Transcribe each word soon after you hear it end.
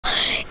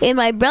And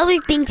my brother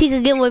thinks he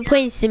could get more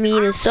points than me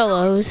in the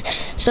solos.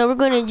 So we're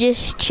gonna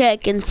just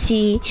check and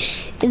see.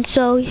 And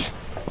so,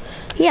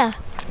 yeah.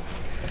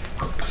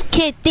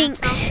 Kid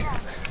thinks.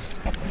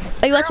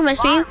 Are you watching my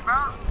stream?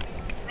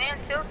 Man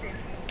tilted.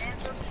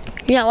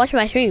 You're not watching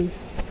my stream.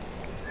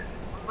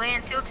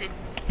 Man tilted.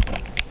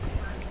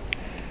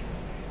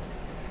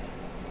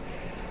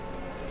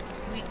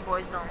 Weak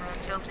boys don't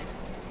land tilted.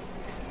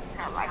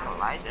 Not like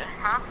Elijah.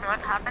 Huh? What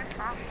happened?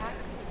 Huh?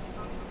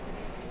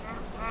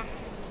 What?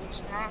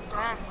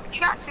 You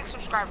got 6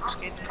 subscribers,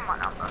 kid. Come on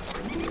now, bro.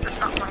 That's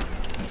not funny.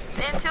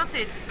 Land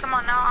tilted. Come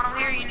on now. I don't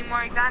hear you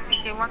anymore. Exactly,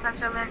 kid. Once I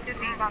said land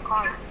tilted, you gonna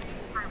call it 6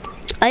 subscribers.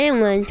 I am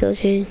land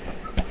tilted.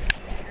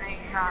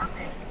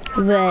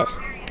 But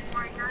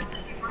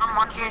I'm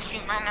watching your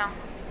stream right now.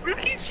 Look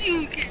at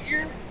you, kid.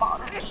 You're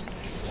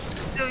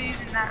still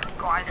using that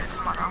glider.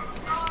 Come on now.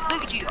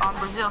 Look at you on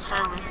Brazil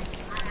server.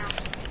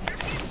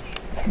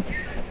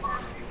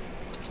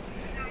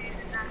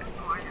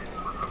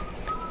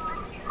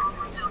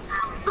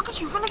 Look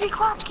at you, finna get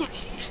clapped, kid.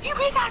 You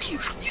big ass, you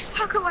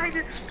suck,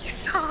 Elijah. You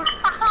suck.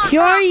 he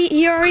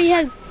already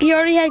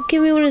had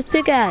give me with his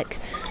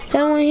pickaxe. I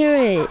don't want to hear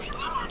it.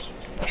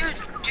 You're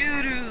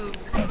doo-doo.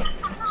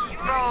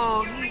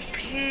 Bro,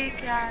 he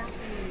big ass.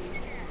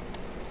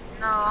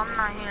 No, I'm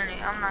not hearing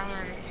it. I'm not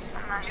hearing it.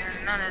 I'm not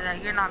hearing none of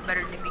that. You're not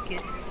better than me,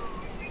 kid.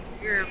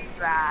 You're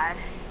bad.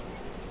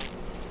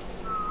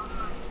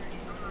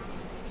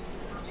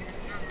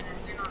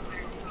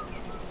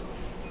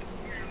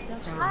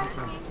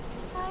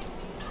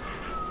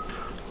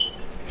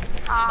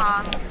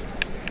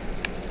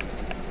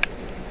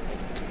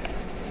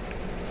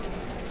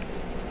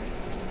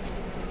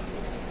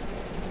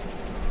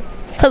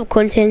 What's up,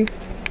 Quentin?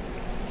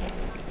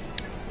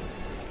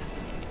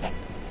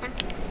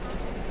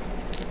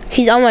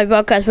 He's on my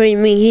broadcast. What do you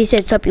mean? He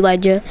said, "Sup,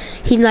 Elijah."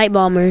 He's Night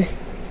Bomber.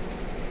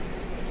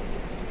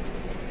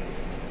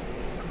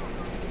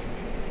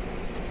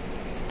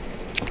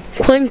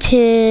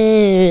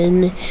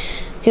 Quentin, you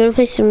wanna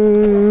play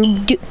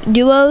some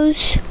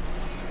duos?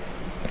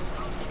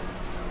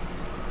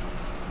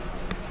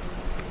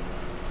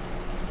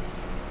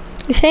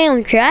 You say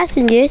I'm trash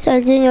and this, I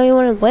didn't know you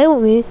wanna play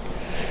with me.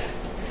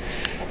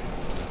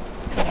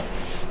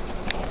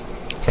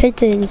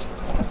 Quentin.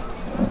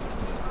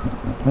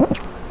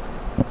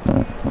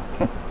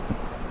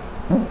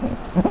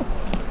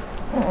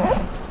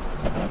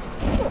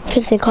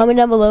 Quentin, comment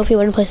down below if you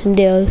wanna play some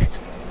duos.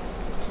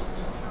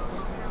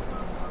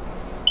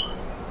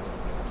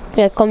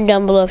 Yeah, comment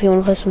down below if you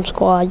want to play some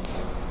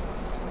squads.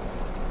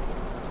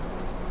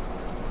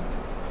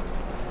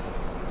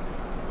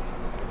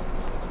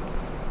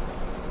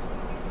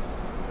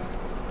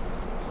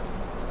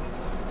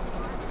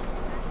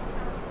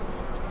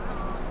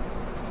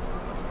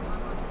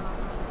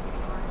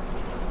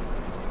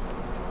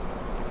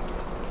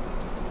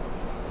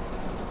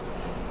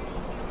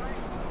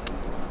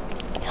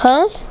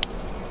 Huh?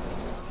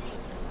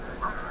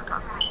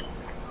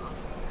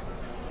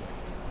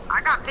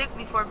 I got picked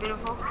before,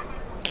 beautiful.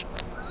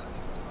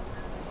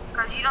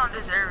 Cause you don't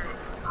deserve it.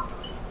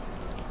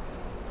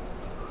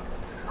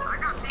 I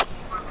got picked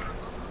before,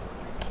 beautiful.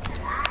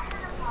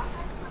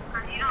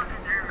 Cause you don't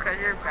deserve it. Cause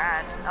you're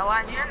bad.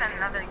 Elijah, you're in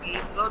another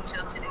game. Go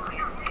tilt it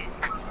again, man.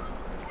 Cause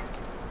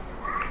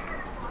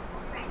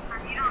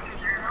you don't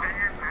deserve it. Cause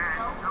you're bad.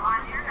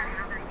 Elijah, you're in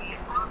another game.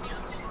 Go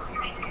tilt it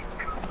again.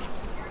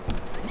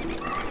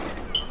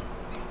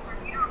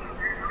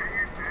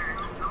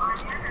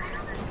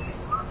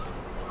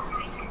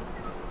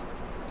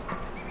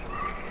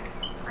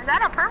 Is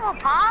that a purple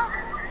pump?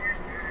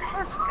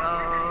 Let's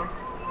go.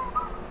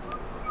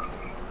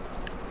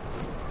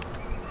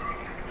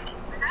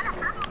 Is that a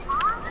purple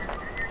pump?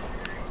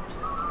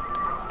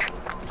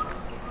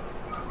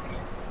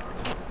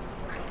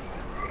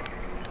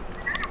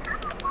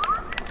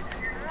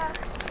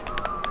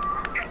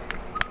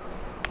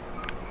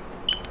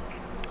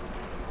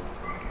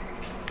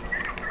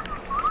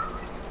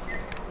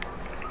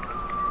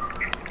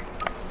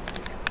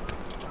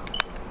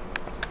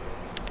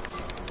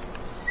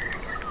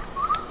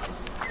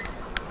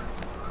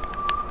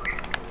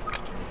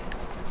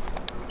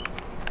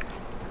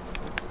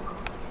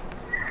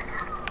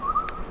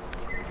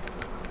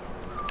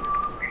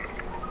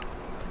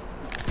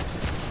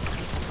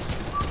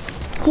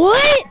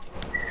 What?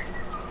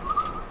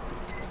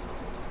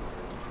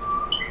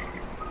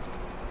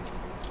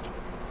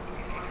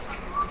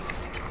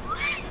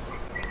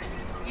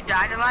 You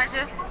died,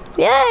 Elijah?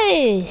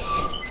 Yes.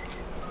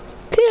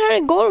 Kid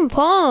had a golden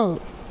pump.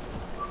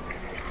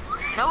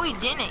 No, he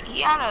didn't.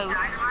 He had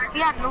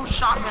no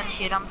shotgun,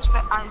 kid. I'm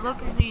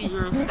looking at you.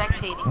 You're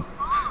spectating. No,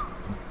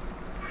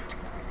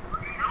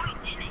 he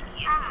didn't.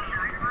 He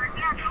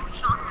had no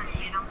shotgun,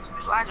 kid.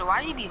 Elijah,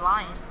 why do you be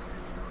lying?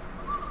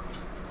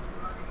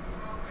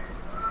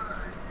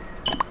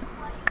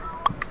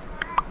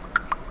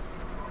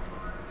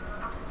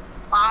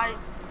 Bye.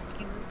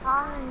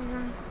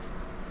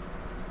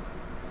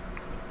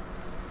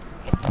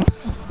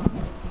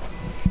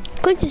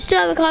 Quick to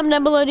stop and comment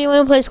down below. Do you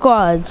want to play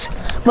squads?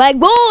 Like,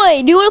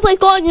 boy, do you want to play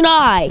squads or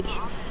not?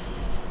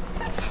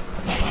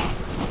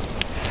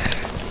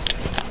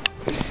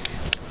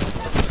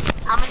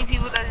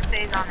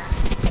 saves on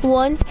it?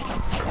 1.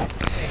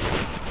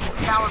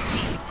 That was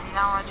me, and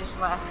now I just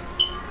left.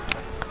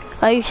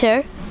 Are you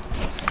sure?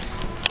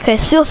 Okay,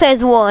 still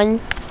says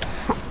 1.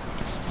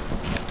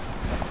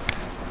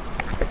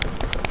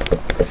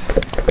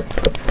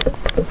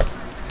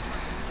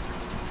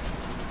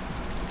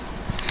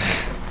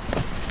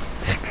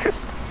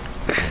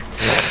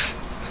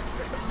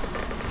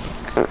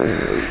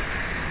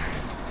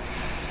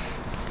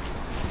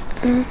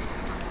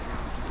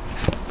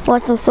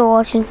 Watch, I'm still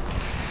watching.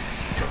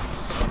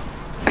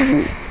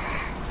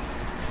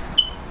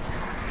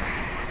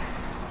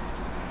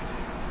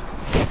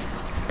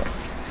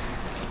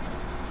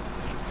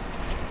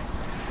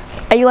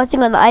 Are you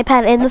watching on the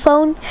iPad and the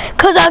phone?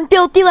 Cause I'm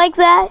filthy like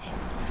that?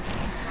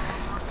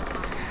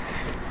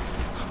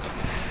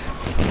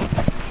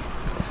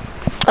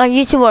 On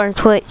YouTube or on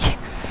Twitch?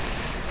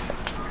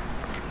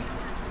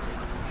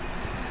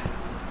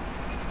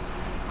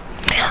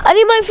 I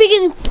need my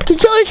freaking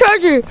controller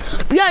charger.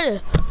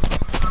 Rihanna.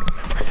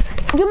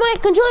 Get my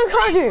controller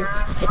charger.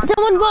 It's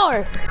on 1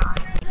 bar.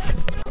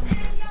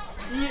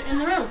 You're in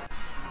the room.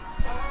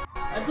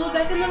 I blew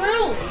back in the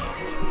room.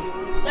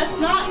 That's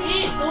not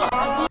it. I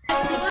blew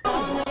back in the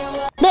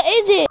room. That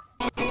is it.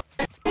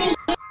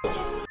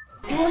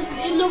 It was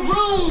in the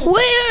room.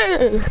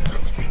 Where?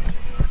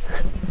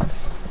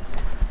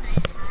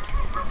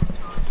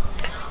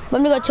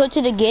 Want me to go tilt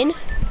it again?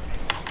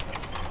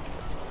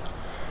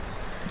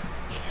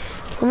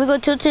 Want me to go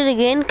tilt it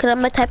again? Cause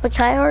I'm a type of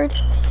tryhard.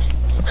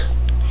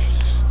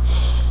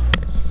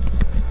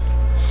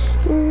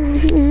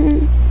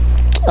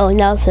 Oh,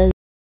 now it says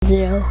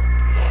 0.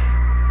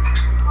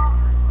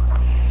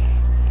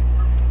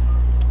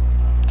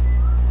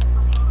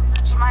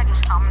 Somebody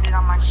just commented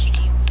on my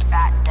stream,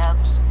 fat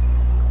dubs.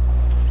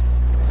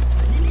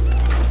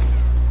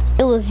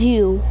 It was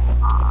you.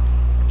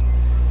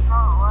 No,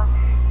 it wasn't.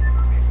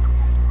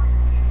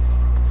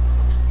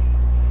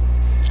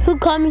 Who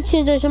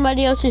commented on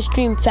somebody else's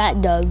stream,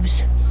 fat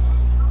dubs?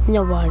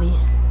 Nobody.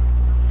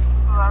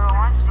 Whoever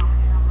wants to.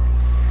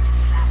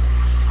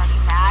 Are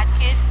you mad,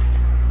 kid?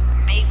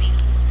 Maybe.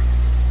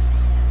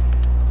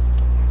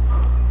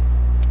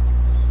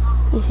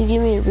 If you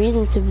give me a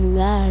reason to be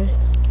mad.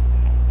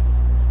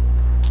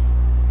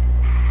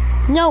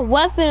 No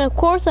weapon, of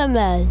course I'm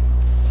mad.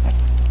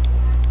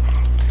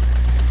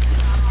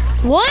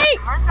 What?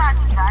 Where's that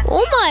guy?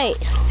 Oh my!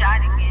 He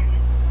died again.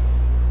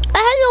 I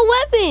had no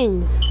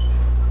weapon.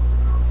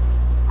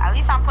 At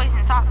least I'm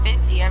placing top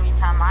 50 every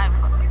time I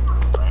play.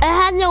 I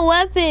had no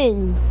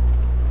weapon.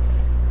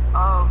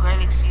 Oh,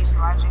 great excuse,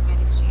 Elijah,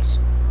 great excuse.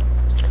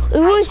 It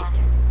was. Nice,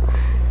 Elijah.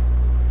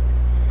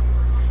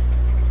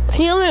 So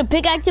you want me to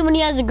pickaxe him when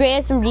he has a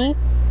great SMG?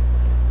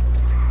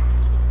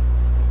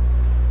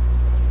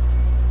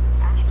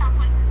 At least I'm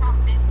placing top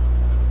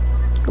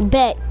 50.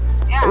 Bet.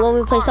 Yeah, Want me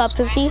to of play course,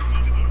 top 50? great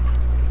excuse.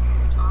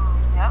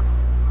 Yep.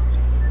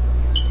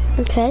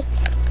 Okay.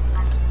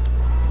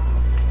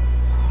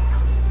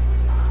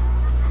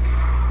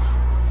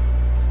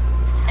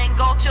 And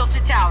go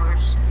tilted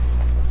towers.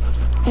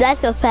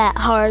 That's a fat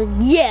hard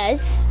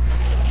yes.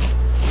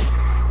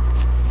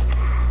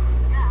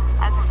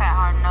 That's a fat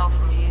hard no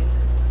for you.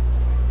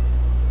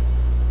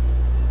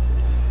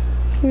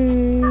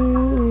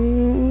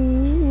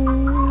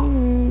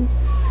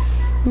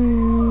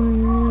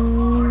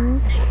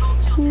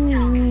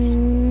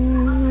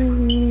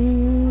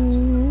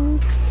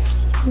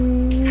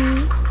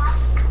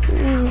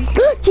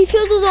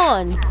 Defuse is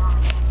on.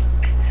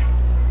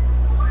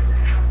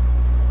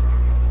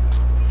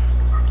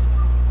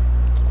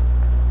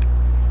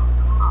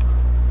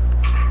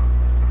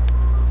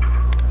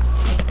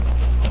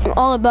 I'm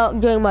all about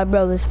joining my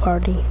brother's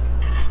party.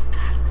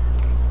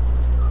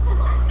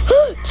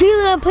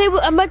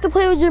 Jalen, I'm about to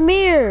play with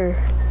Jameer.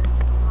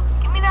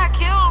 Give me that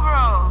kill,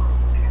 bro.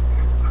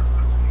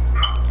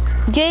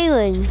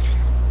 Jalen,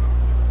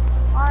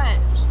 What?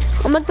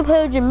 I'm about to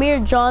play with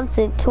Jameer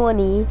Johnson,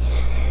 20.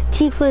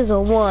 T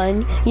Flizzle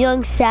 1.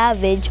 Young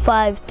Savage,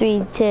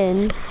 5'3",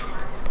 10.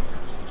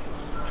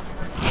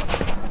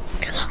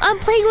 I'm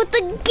playing with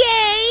the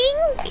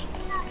gang.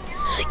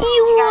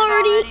 You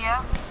already.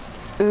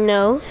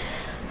 No.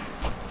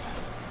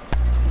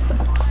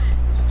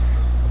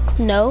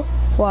 No?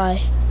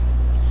 Why?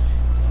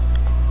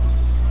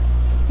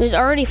 There's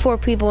already 4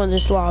 people in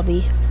this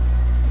lobby.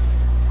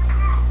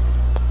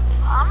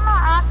 I'm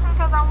not asking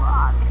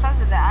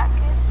because of that.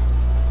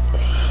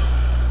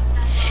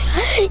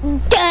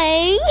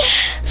 Dang!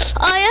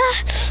 Oh yeah?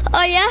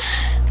 Oh yeah?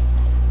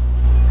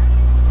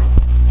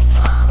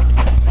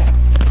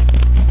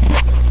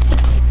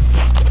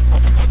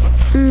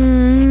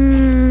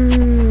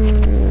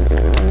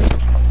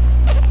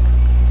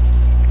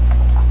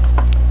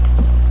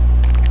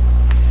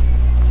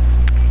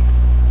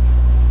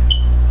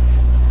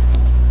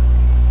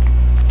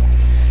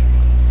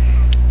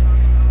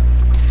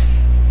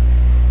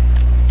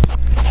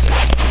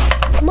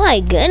 My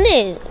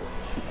goodness.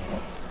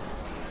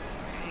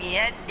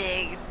 Yeah,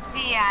 dig.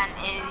 Tion,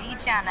 is he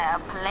trying to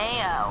play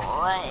or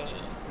what?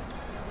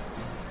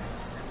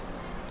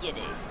 Get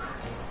it.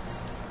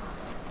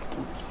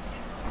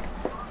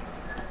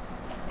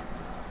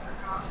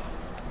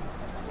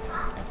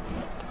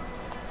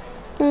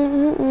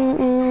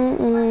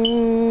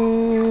 Elijah,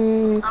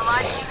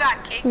 you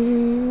got kicked.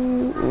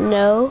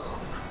 No.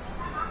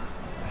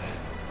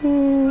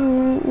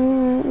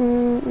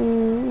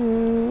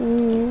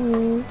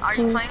 Are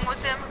you playing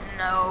with them?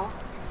 No.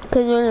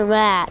 Because we're in a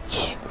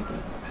match.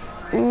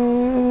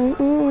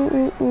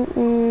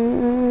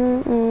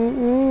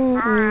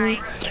 Alright.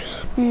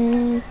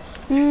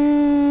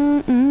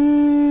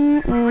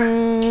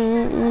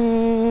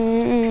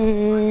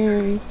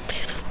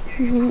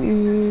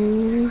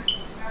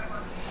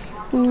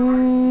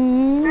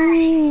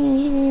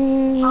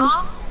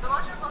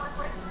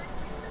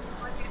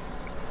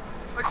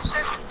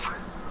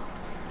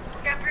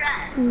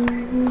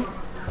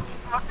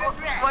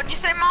 What'd you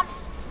say, Mom?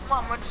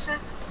 Mom, what'd you say?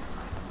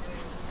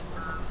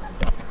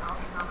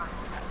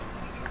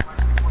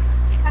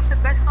 That's the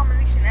best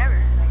combination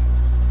ever.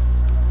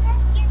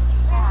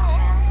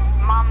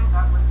 Mom,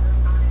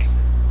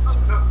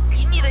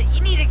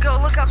 you need to go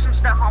look up some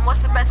stuff on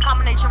what's the best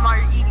combination while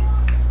you're eating.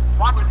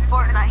 Watching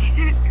Fortnite.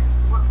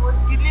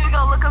 You need to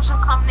go look up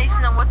some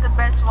combination on what the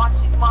best while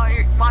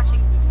you're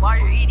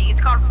eating. It's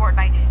called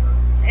Fortnite.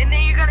 And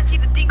then you're gonna see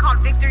the thing called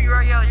Victory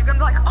Royale. You're gonna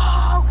be like,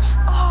 oh,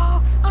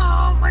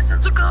 my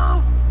son's a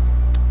go.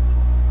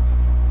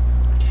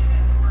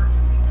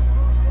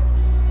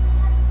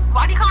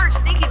 Why do you call her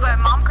stinky butt,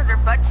 Mom? Because her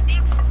butt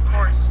stinks? Of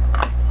course.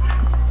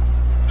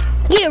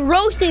 Get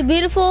roasted,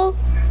 beautiful.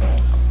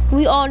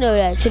 We all know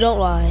that, so don't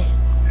lie.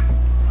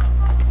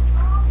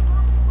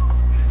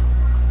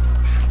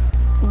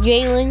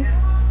 Jalen.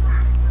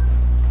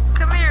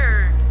 Come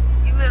here,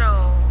 you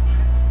little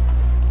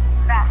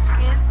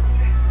basket.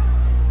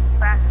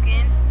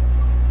 Basket.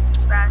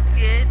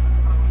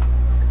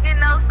 Get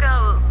no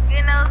scope.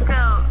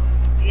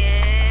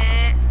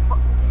 Yeah.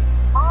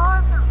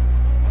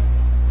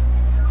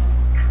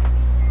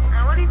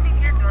 Now what do you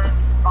think you're doing,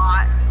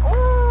 bot?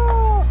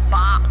 Ooh,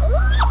 bot.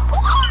 Ooh,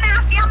 I'm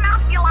nasty.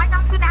 Like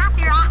I'm too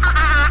nasty.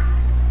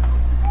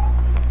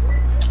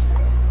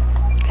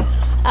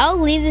 I'll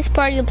leave this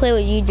party to play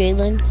with you,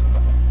 Jalen.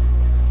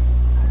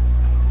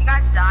 You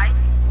guys died?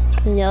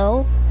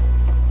 No.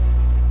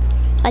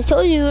 I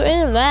told you we were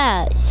in a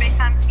match.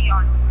 FaceTime T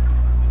on.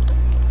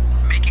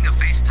 Making a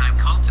FaceTime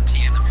call to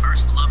T in the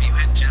first love you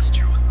hand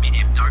gesture with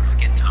medium dark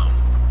skin tone.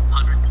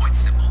 100-point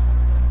symbol.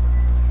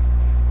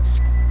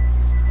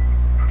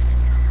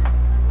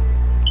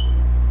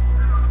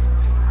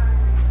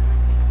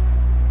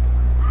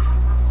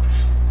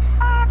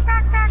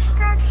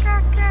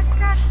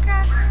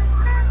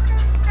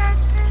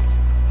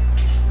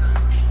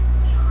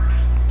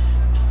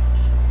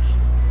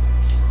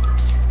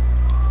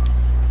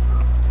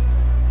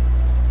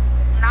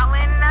 Not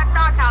landing in that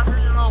doghouse with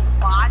your little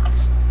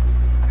bots.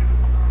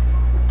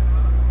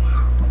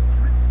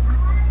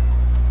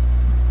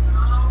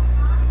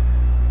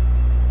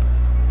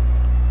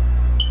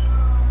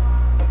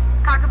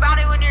 Talk about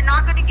it when you're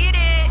not gonna get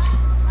it.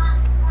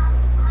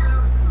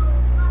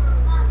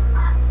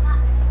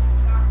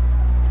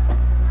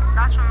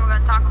 That's when we're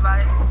gonna talk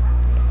about it.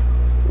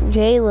 Minigun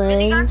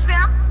Jalen.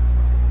 spam?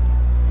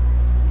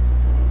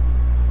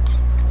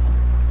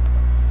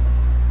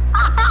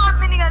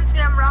 Minigun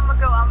spam, bro. I'm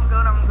gonna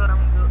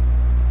go.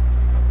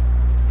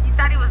 He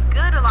thought he was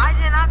good,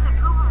 Elijah, and I have to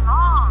prove him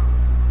wrong.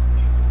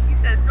 He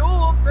said, no,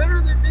 I'm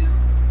better than this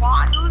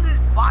bot. Who's this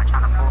bot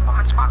trying to pull up on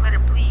my squad, let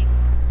it bleed?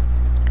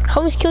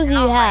 How much kills do you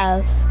Oh,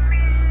 have?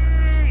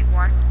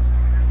 One.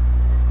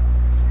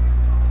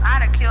 I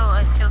had a kill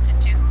in Tilted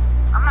too.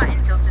 I'm not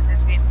in Tilted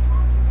this game.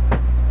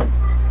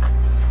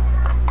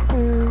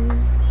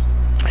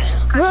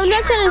 Bro, I'm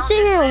not trying to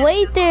sit here and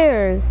wait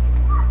there.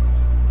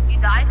 You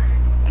died?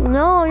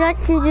 No, I'm not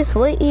trying to just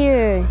wait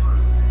here.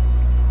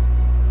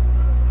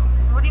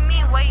 What do you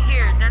mean wait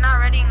here? They're not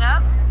readying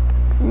up?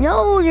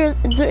 No, they're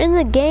in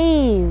the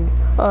game.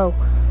 Oh,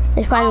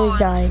 they finally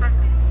died.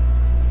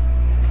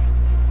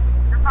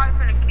 They're probably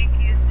gonna kick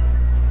you as soon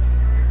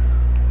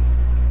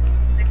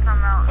as they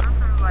come out.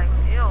 Nothing's like,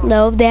 ew.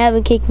 No, they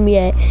haven't kicked me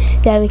yet.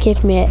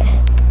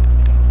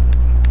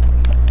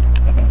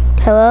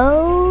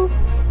 Hello?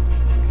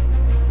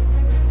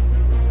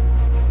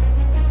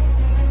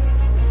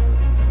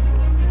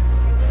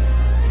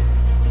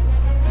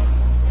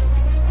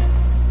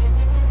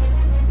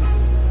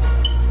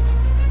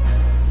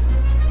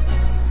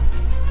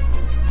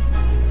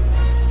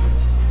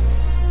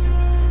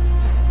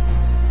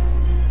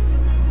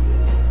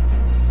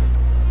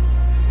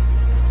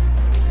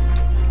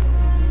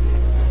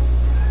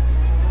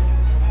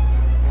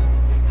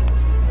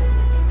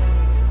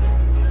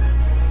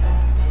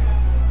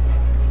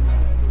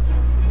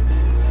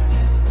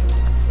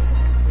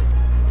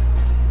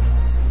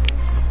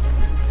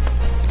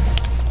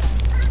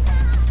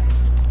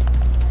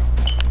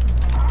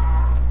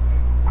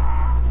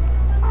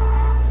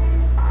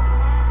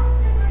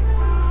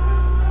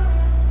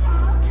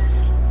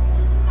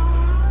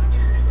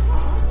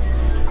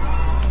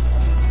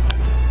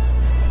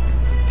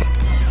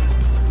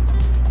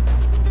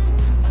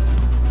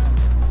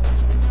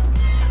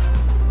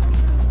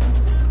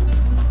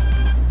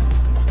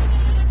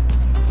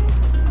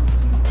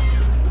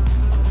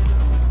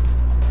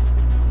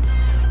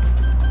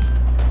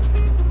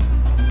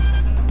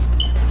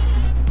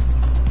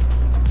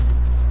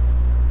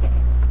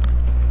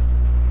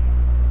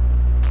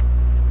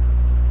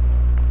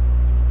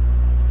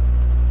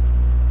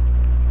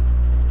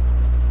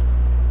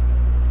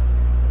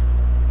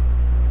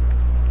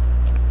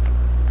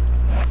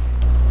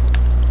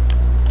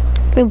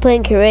 We're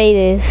playing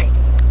creative.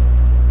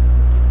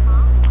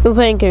 We're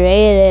playing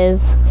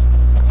creative.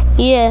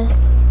 Yeah.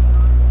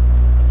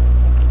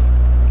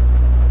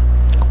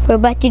 We're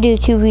about to do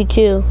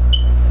 2v2.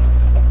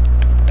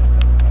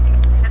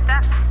 Get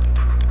that?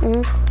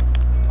 Mm-hmm.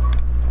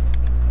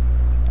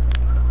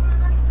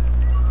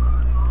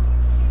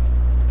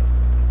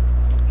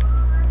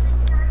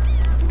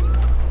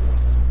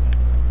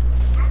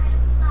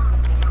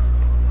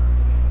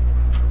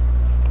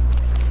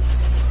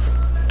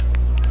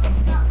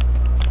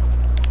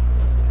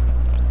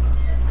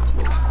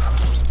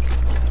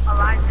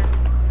 Elijah.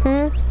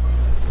 Hmm?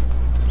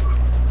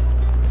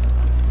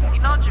 You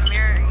know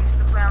Jameer used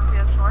to play on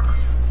PS4?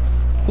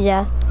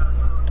 Yeah.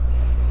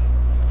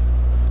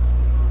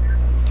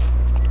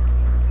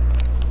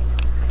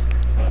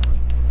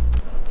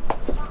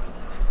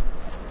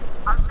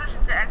 I'm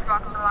switching to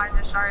Xbox,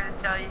 Elijah. Sorry to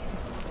tell you.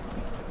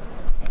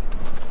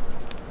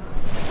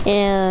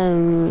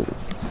 And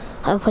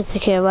I'm supposed to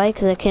care why,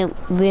 because I can't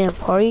be in a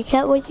party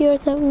chat with you or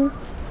something.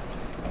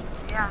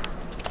 Yeah.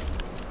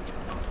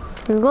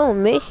 I'm gonna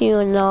miss you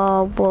and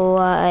all, but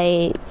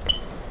like,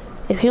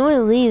 if you want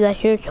to leave,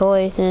 that's your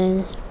choice,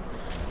 and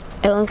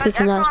I don't But think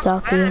to not Xbox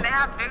stop better. you. They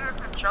have bigger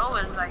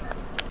controllers, like,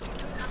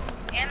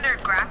 and their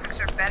graphics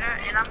are better.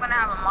 And I'm gonna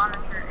have a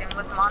monitor, and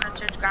with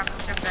monitors,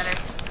 graphics are better.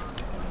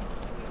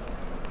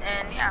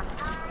 And yeah,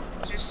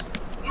 just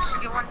you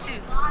should get one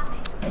too.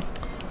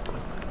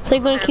 So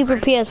you're gonna keep your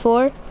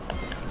PS4?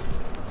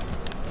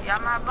 Yeah,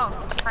 I'm gonna have both.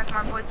 Just like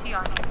my boy T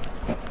on here.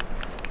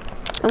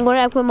 I'm gonna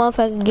ask my mom if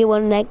I can get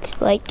one next,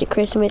 like, the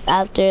Christmas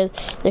after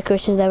the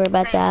Christmas that we're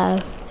about to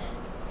have.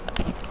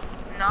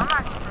 No, I'm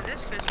asking for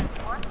this Christmas,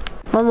 boy.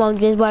 My mom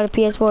just bought a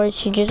PS4.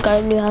 She just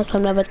got a new house, so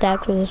I'm not about to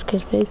ask for this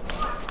Christmas.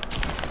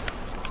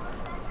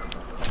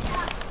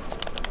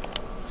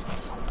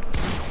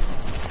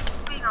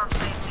 Please don't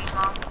say me,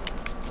 Mom.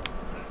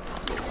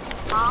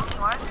 Mom,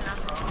 what?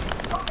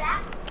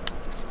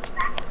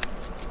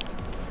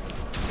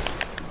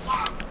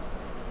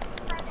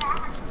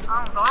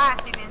 I'm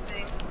glad she didn't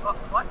say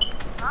what?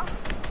 Huh?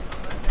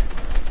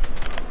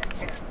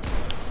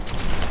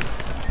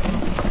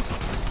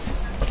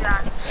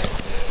 Yeah.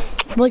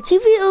 But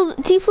T-Flizzle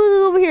is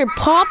over here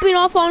popping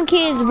off on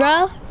kids,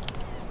 bruh.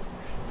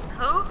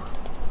 Who?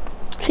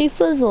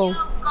 T-Flizzle.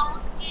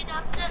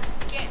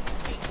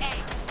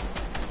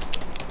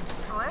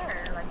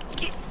 Swear, like,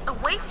 get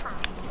away from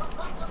me.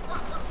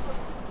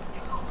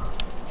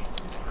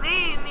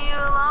 Leave me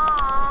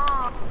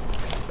alone.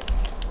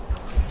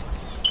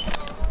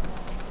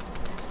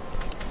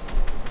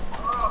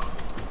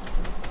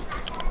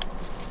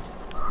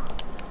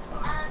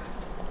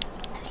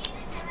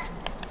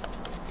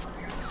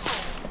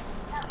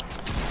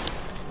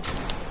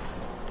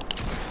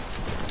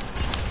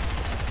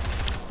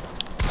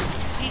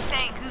 He's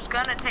saying, who's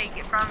gonna take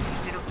it from you,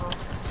 beautiful?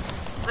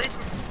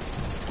 Listen.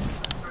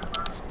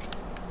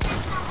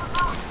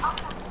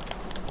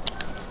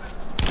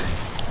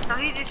 So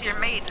he's just your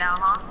maid now,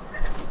 huh?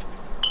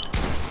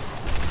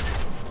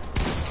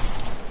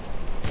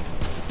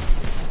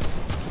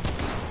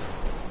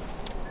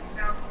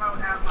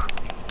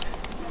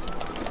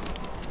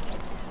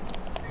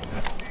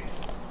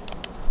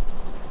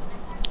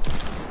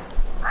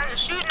 Why you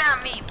shooting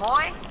at me,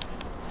 boy?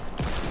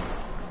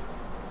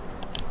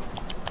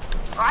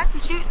 Why is he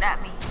shooting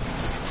at me?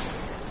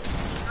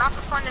 It's not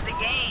the point of the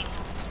game.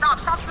 Stop.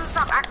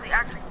 Actually.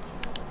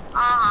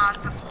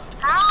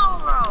 How,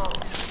 bro?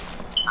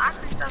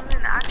 Actually, stop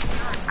in.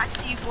 I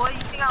see you, boy. You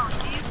think I don't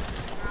see you?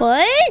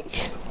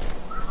 What?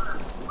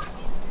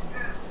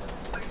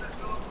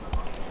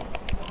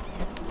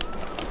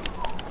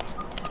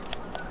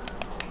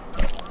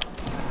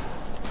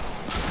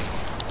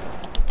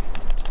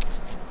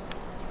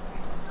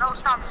 No,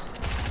 stop.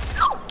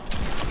 No.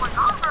 But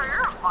no, bro,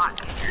 you're a bot.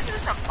 You're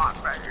just a bot,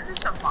 bro. You're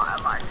just a bot,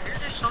 Elijah. You're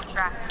just so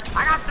trash.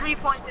 I got 3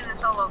 points in the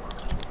solo.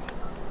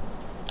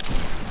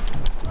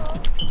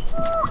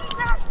 Oh, he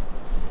got.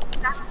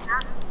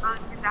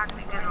 That's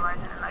exactly good,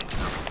 Elijah. Like,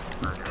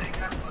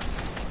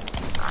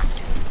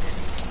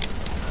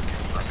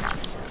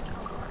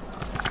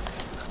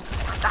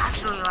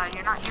 actually, like,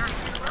 you're not hearing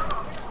me.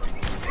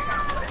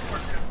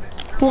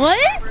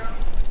 What?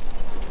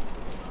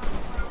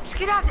 This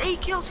kid has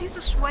 8 kills. He's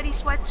a sweaty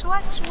sweat.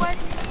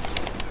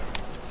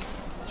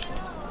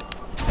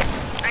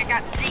 I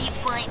got 3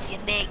 points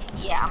in there.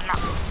 Yeah, I'm not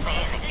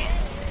playing again.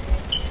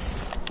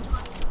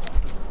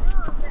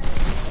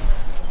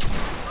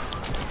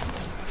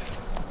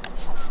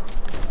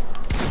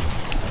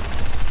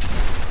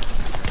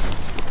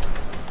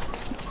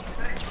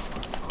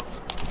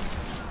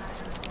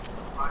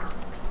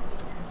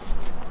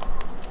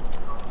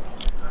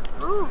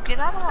 Ooh, get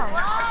out of there.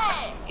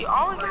 You're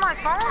always in my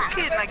phone,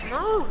 kid. Like,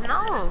 move.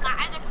 No.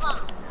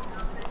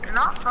 You're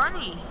not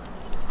funny.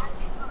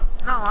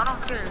 No, I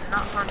don't care. It's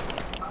not funny.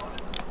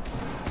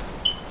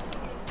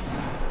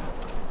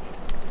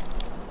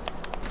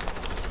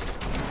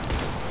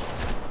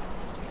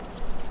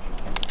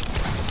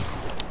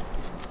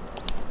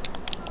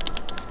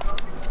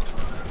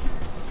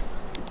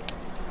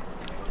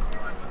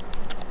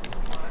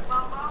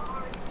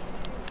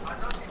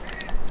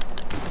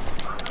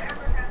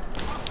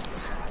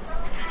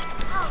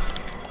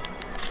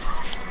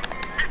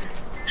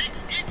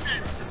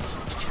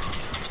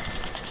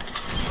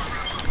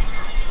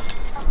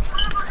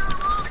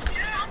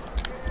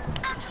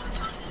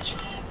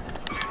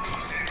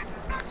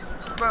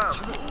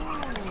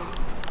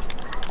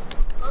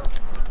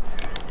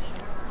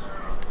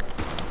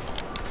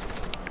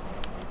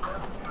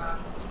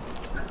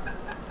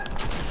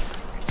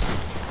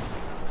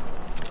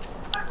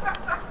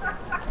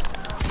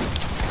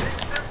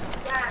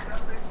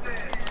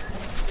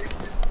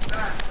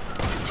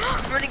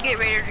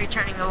 Renegade Raiders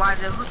returning,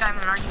 Elijah. Whose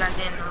island are you guys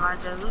in,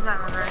 Elijah? Whose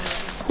island are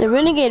you? The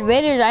Renegade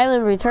Raiders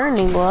island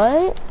returning,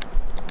 what?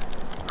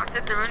 I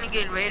said the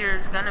Renegade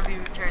Raiders is gonna be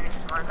returning,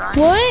 smart guy.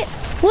 What?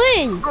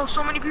 When? Bro,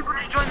 so many people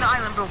just joined the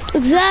island, bro.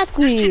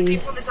 Exactly. There's 10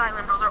 people on this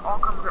island, bro. They're all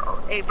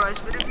coming. Hey, bro,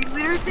 it's gonna be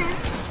literally 10.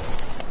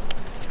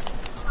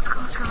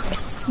 Let's go.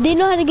 They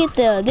know how to get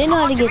there. They know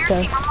how to get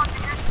there.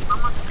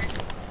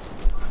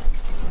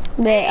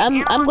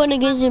 Man, I'm gonna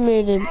get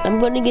Jameer then. I'm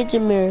gonna get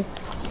Jameer.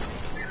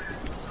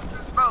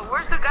 Bro,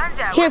 where's the guns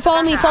at? Here,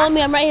 follow me, follow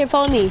me. I'm right here,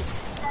 follow me.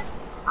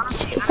 I don't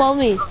see it. Follow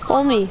me,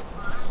 follow me.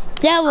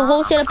 They have a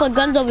whole setup of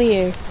guns over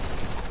here.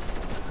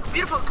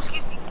 Beautiful,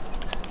 excuse me.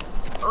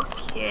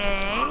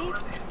 Okay.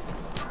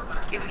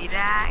 Give me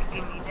that,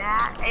 give me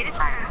that. Hey, this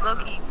island is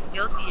low-key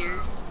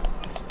filthiers.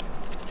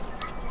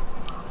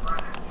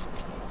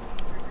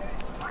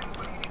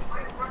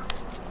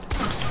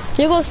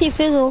 There goes Steve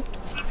Fizzle.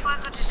 See,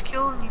 Flizzle just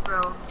killed me,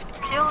 bro.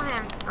 Kill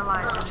him,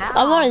 Elijah. Now.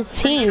 I'm on his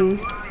team.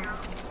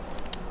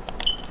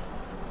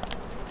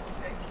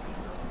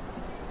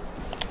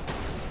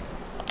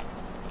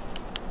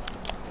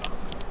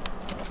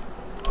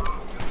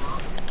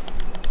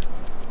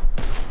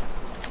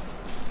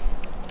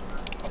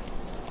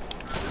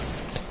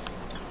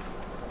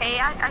 Hey,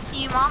 I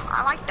see you, Mom.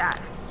 I like that.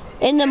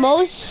 And the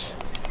most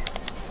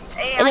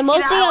Hey, And the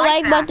most thing I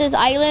like about that. this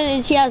island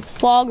is she has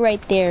fog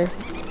right there.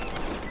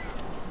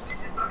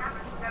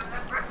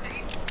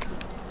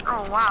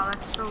 Oh wow,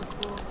 that's so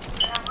cool.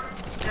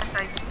 Just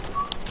like,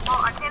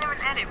 oh, I can't even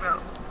edit, bro.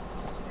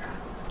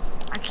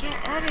 I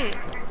can't edit.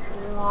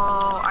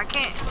 Whoa, I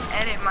can't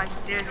edit my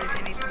stairs or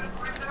anything.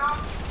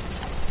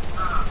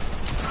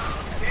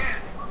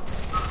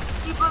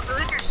 You put the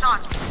liquor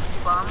shots,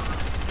 bum.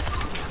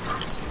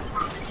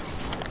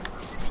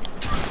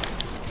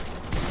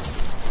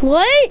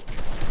 What?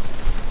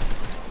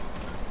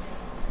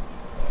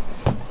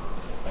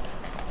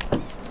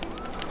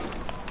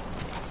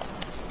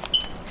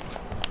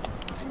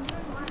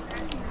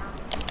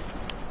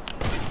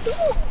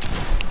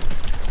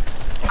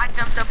 I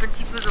jumped up and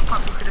T-Flizzle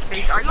pumped me to the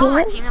face. Are you on my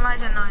What? team,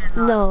 Elijah? No, you're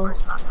not. No. Of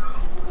course not.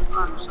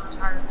 I'm so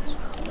tired of this.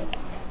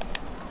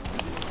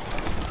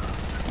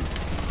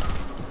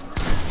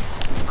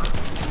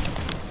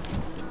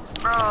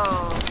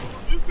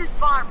 Bro, use this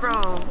bot,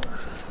 bro.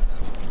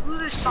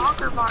 Who's a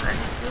soccer bot that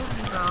just killed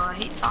me, bro? I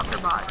hate soccer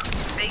bots.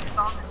 Fake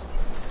soccer skins.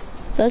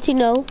 Don't you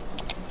know?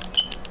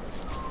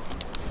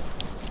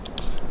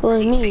 It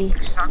was me.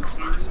 Fake soccer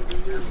skins.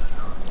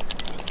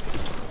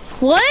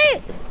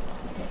 What?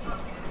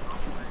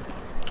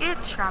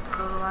 Get trapped,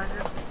 go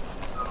Elijah.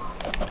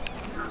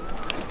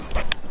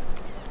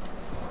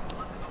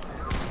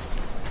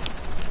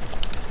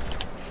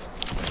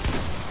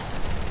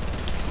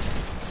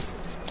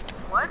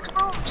 What,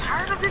 bro? I'm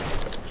tired of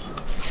this.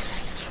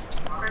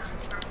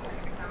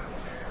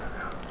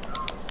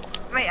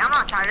 Wait, I'm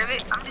not tired of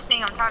it. I'm just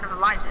saying I'm tired of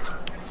Elijah.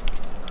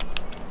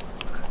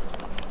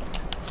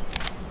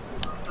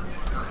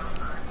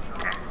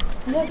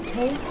 No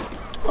tape?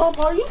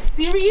 Are you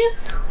serious?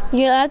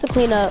 Yeah, I have to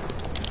clean up.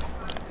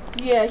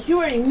 Yeah, you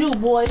already knew,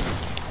 boy.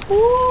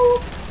 Woo!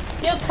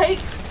 Yo, tape?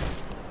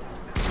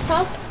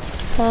 Huh?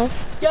 Huh?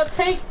 Yo,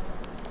 tape?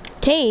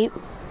 Tape?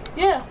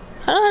 Yeah.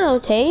 I don't have no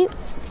tape.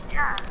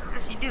 Yeah,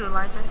 yes you do,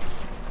 Elijah.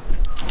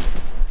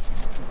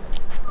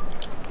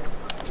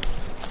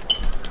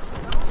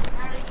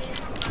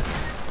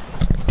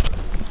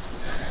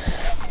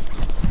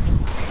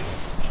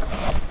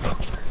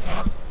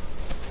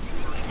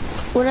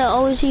 When I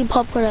always eat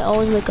popcorn, I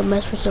always make a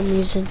mess for some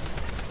reason.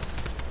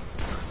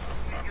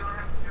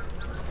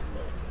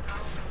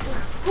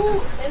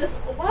 Ooh, and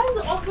why is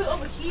it all the way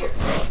over here?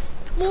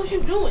 What was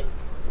you doing?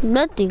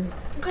 Nothing.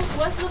 Okay,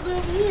 why is it all the way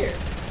over here?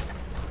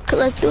 Cause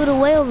I threw it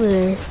away over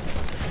there.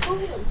 Oh,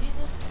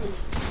 Jesus, please.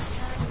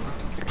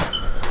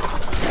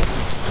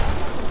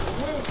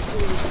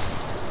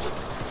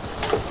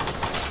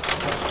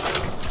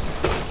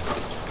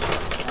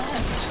 I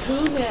have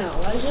two now,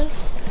 Elijah.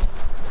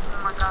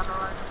 Oh my god,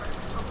 Elijah.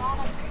 Come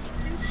on.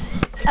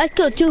 I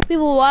killed 2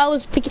 people while I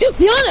was picking.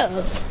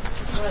 Fiona!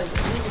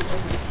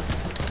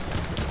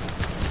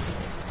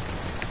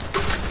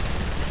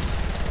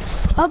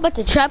 I'm about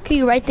to trap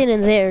you right then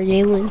and there,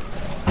 Jalen.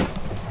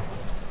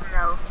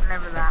 No,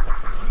 never that.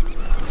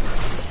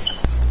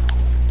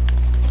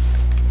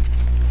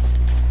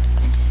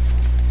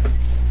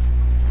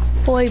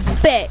 Boy,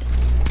 bet.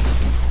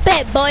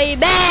 Bet, boy,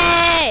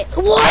 bet!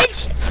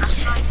 What?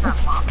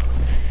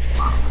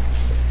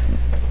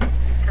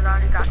 Cause I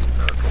already got you,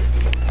 bro.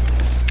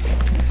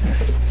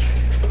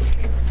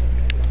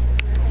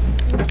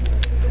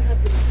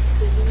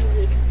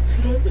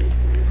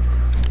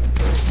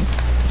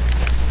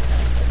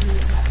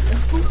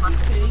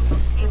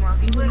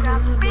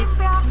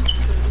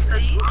 So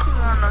you two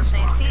on the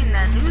same team,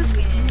 that new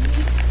skin.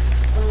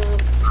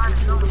 I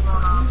don't know what's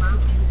going on, bro.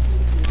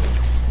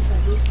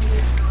 Come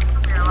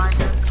here,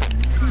 Elijah.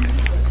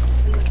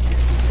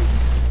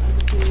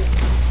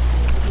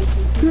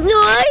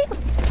 What?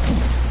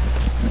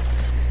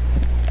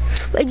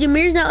 Wait,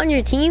 Jameer's not on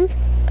your team?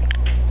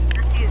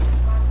 Yes, he is.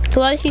 So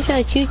why is she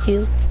trying to shoot you? You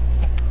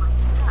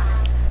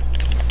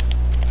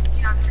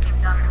know, this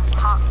game done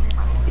pop me in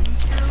my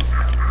face,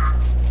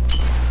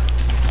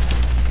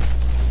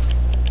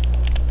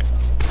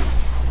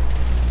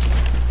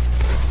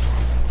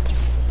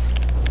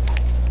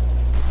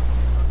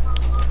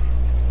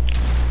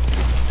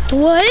 bro.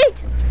 What?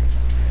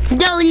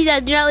 Don't leave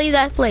that. Do not leave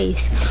that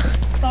place.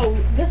 Oh,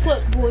 guess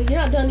what, boy? You're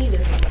not done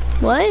either.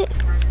 What?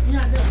 You're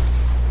not done.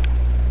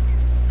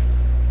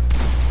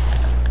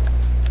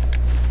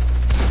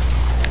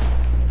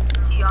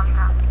 See you on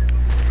that.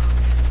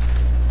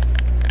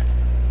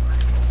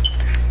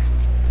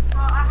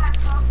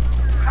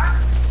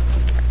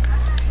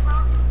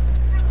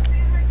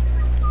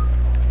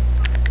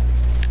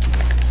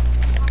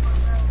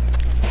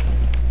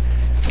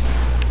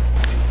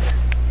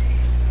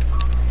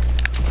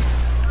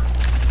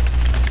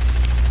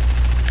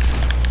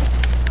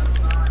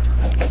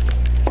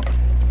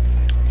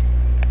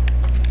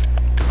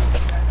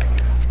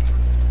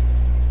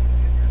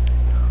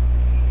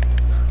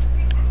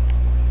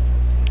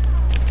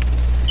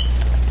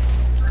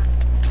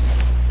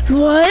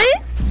 What?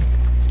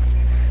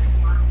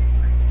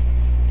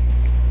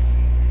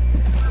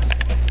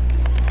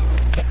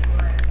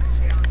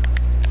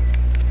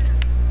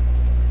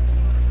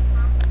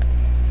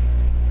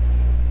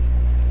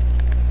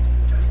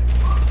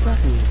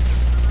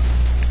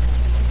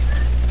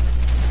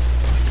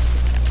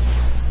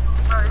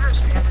 Bro, you're a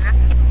spammer.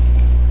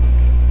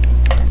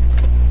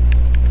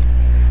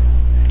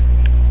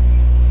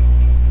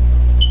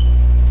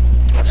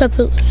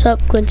 What's up,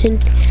 Quentin?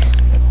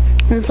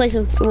 Wanna play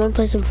some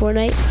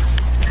Fortnite?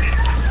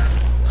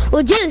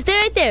 Oh, Jen, stay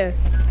right there.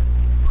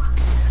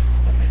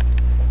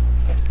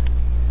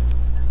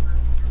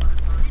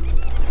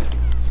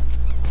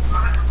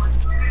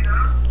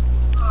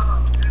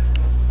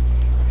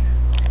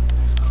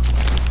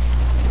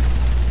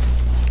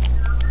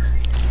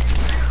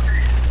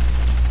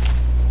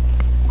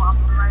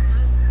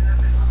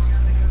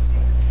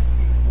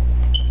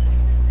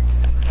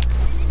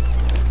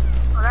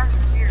 Oh,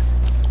 that's weird.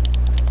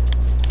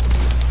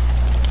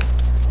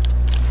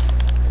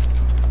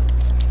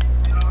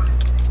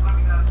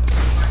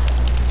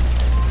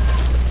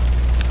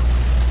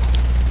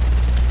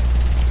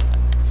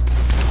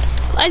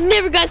 I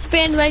never got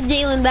spammed by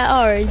Jalen that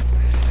hard.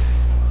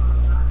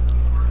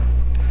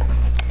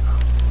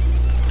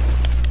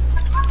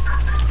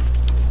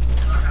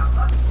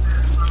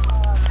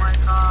 Oh my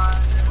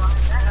god.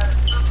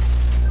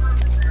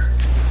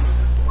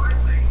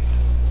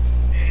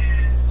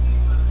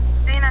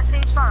 Stay in that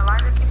same spot. Why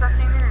do they keep that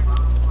same energy?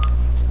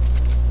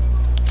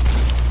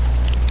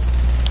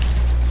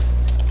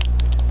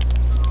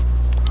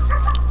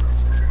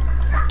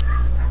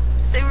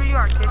 Stay where you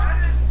are, kid.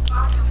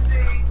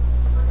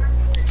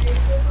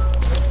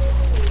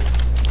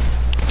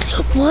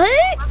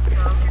 What?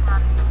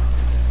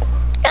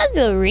 That's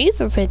a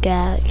Reaper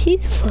pickaxe.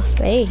 She's for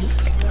fake.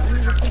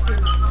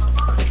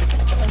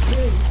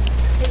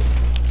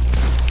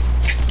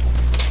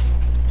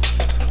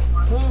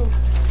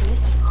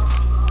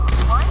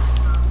 What?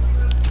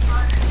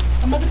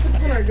 I'm about to put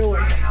this on our door.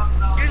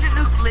 There's a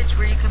new glitch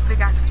where you can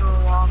pickaxe through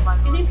a wall. By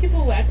the You way. think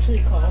people will actually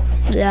call?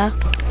 Yeah.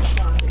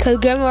 Cause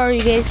Grandma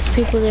already gave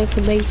people the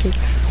information.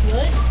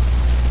 What?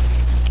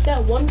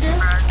 That one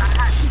girl?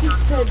 She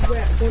just said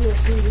that one or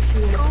two that she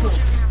wanna put.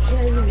 She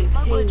hasn't even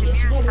paid yet.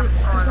 She's talking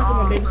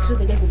about maybe she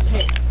doesn't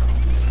pay.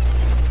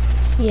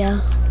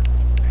 Yeah.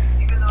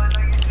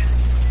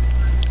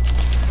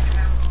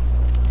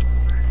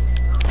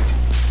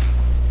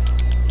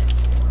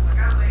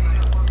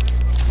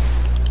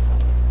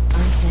 I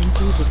can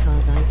do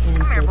because I can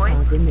Come here, play boy.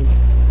 cause in me.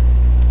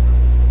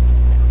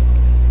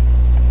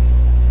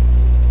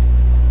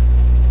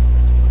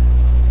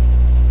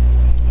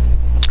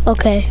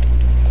 Okay.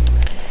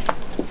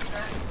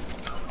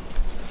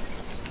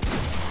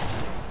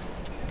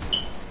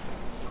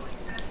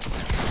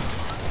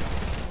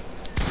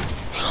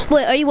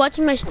 Wait, are you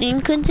watching my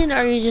stream content or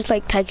are you just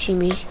like texting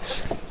me?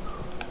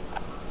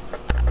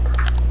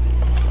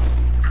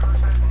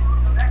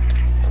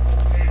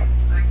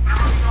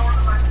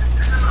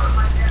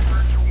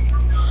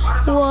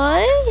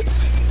 What?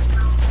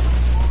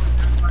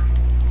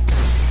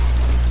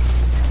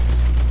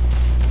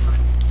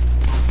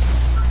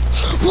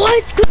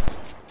 What's good?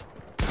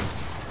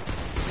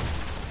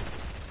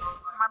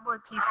 My boy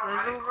T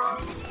Flizzle, bro.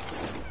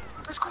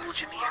 Let's go,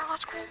 Jameer.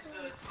 Let's go.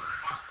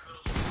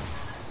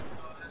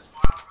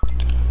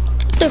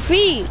 What the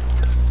freak?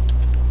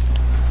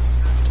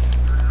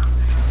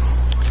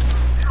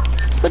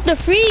 What the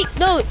freak?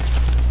 No,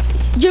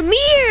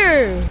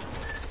 Jameer!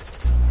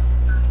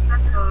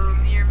 Let's go,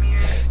 Mir.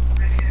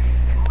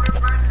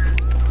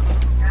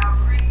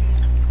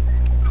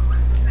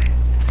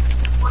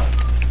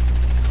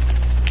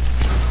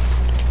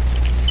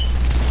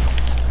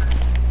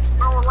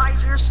 Bro,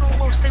 Elijah, you're so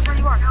low. Stay where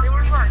you are. Stay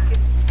where you are, kid.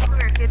 Come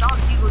here, kid. I'll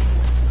deagle you.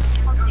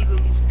 I'll deagle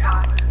you.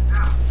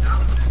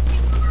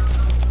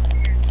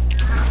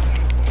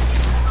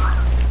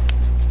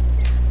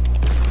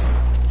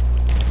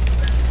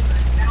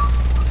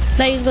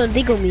 Now he's gonna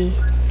deagle me.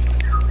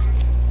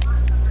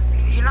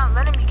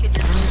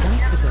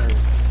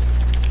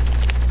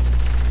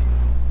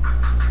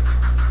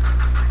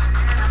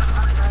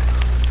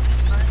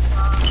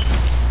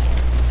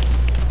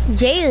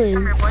 Jalen.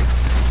 Come here, boy.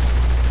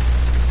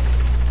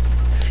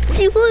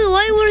 She flew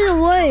away, running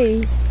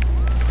away.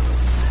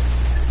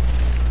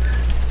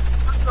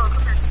 Let's go.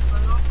 Come here.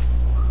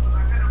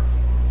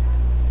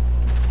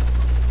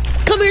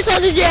 Come here,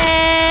 Soldier J.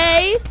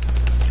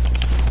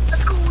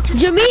 Let's go.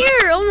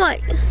 Jameer, oh my.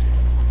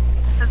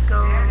 Let's go.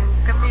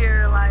 Come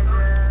here, Elijah.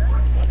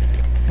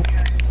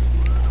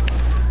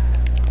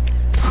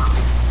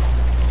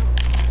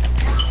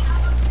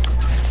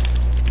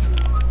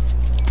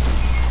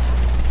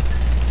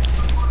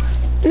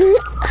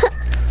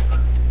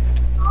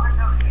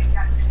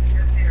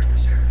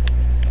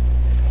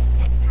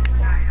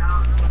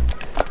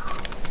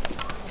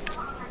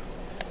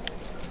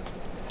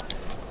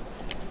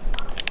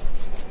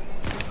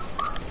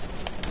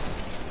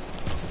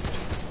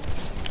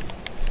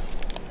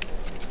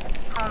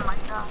 Oh my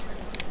god.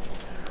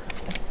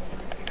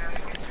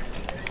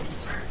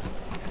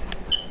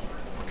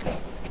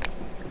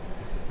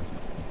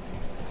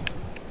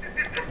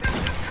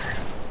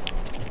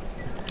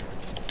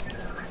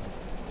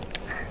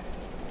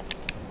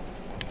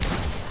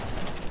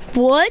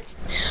 What?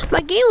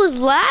 My game was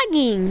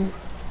lagging.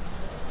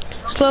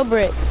 Slow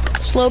brick.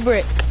 Slow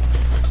brick.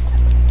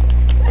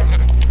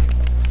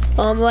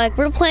 Like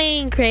we're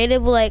playing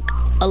creative with like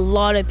a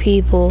lot of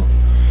people.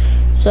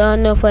 So I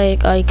don't know if I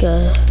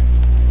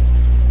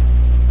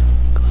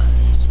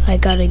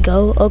gotta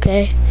go.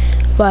 Okay.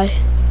 Bye.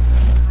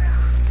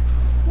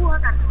 Ooh, I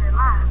gotta stay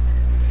alive.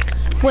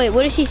 Wait,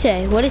 what did she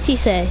say? What did she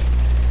say?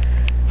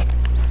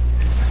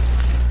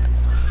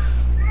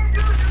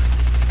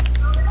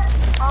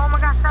 Oh my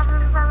god, stop.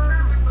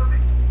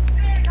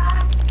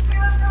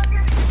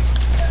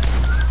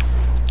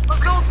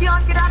 Let's go,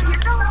 Tion, get out of here.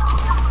 No.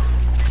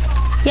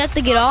 You have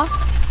to get off?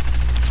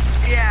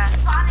 Yeah.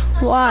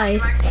 Why?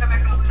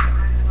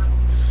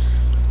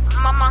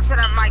 My mom said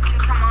I might can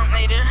come on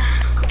later.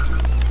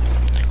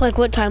 Like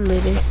what time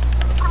later?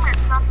 Come here,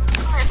 Tion.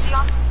 Come here,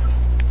 Tion.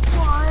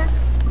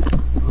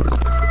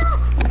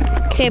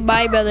 What? Okay,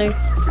 bye, brother.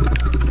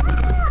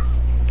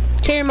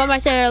 Tell your mom I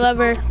said I love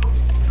her.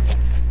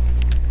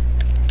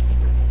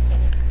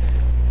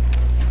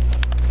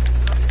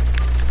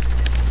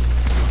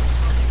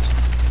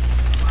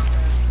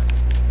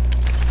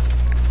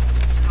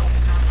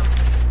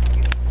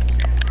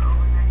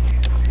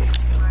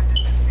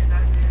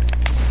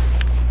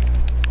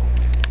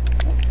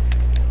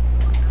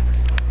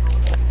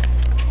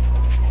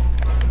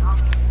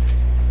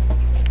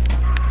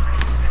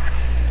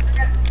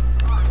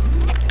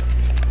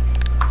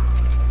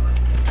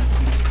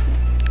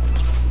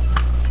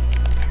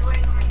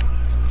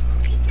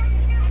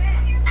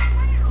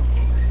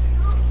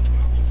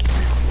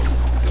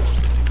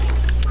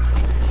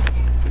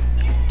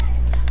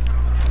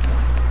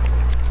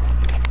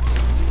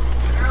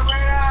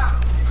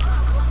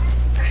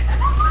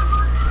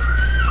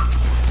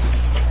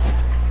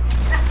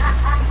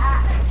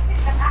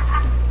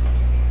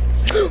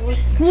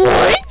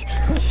 What?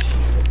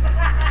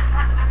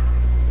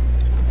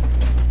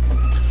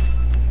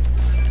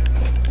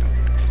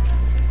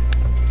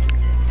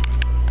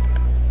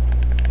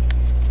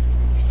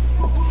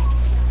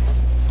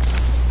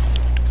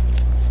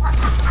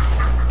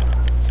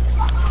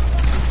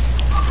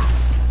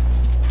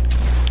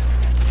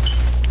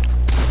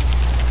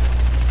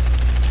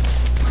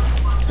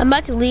 I'm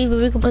about to leave, but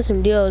we can put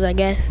some deals, I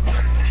guess.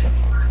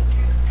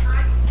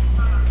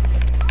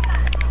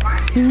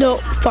 No,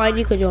 fine,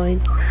 you can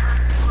join.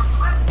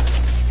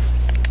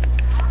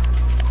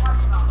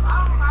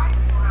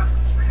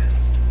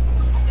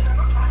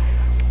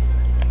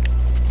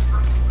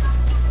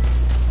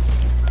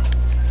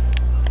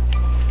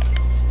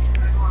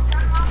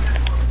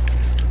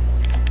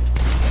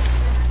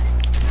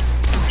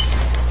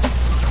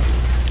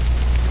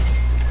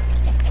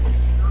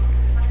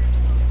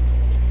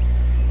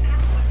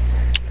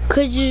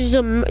 Cause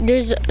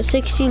there's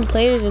 16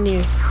 players in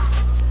here.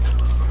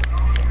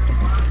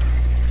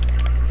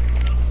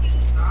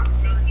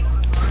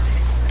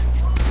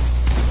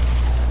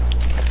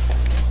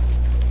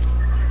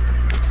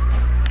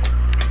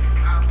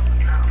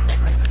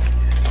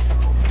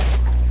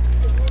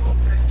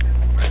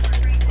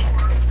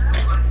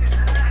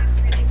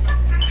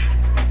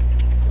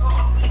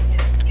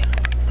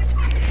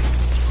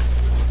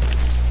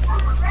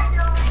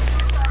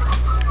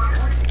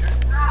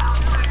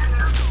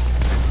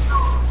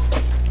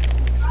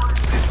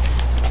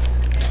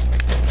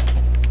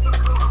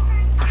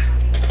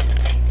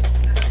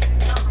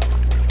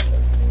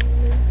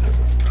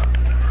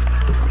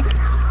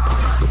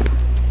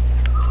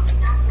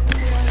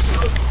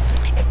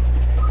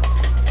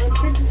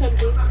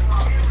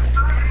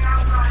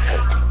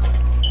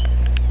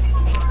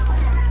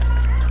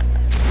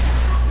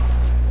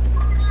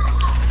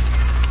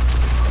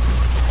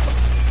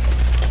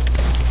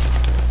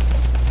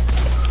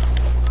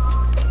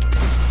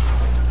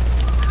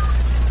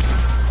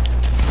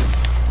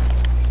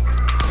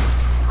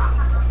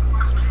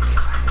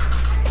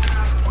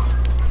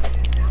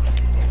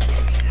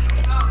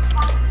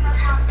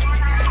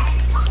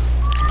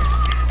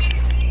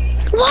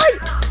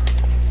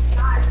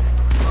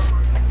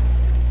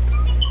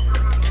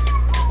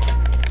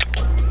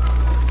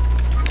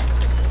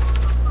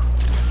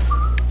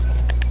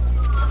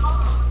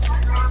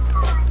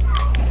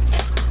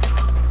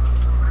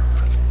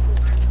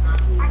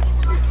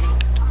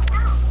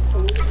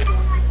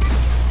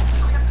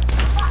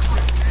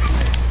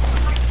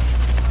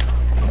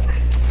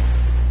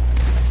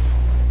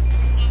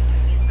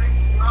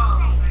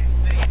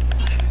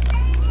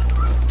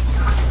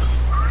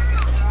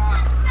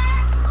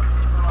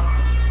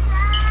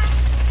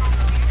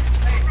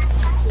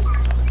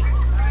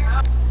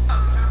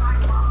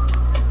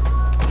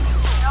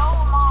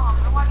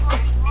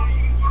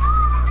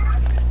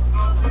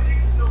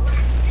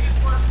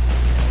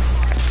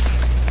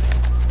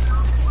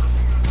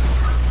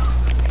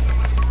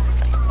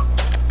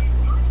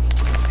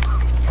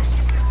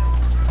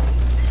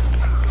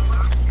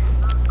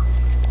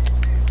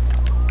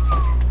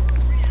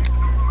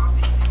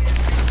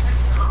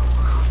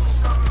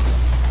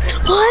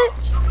 What?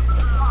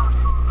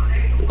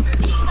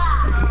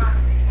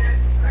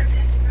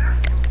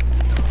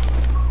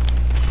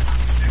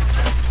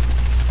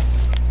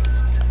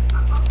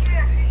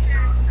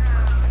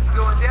 It's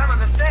going down on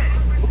the set.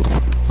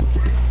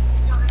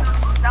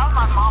 That was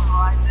my mom,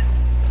 Elijah.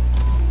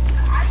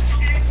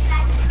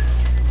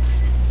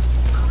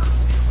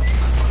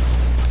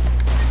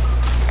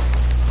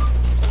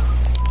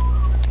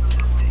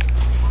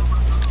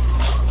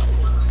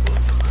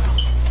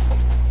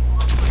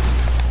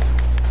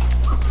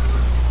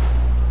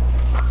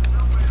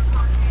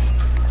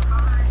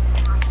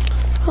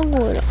 I'm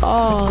going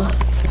off.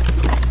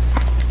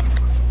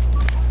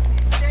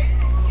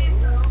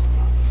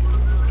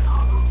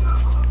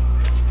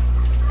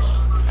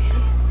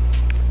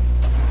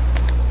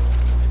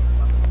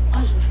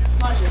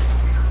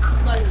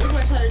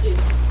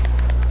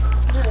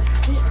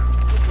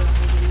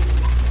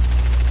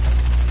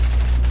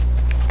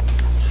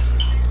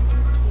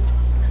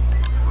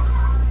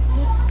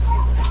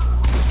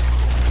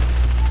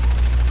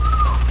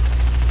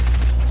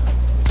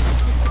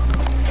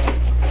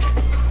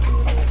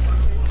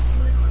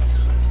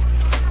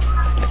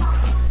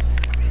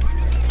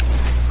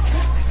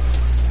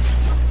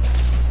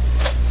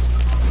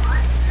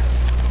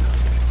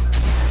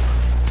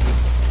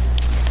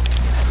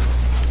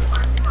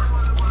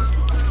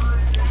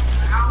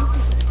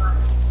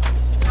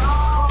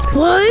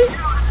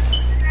 What?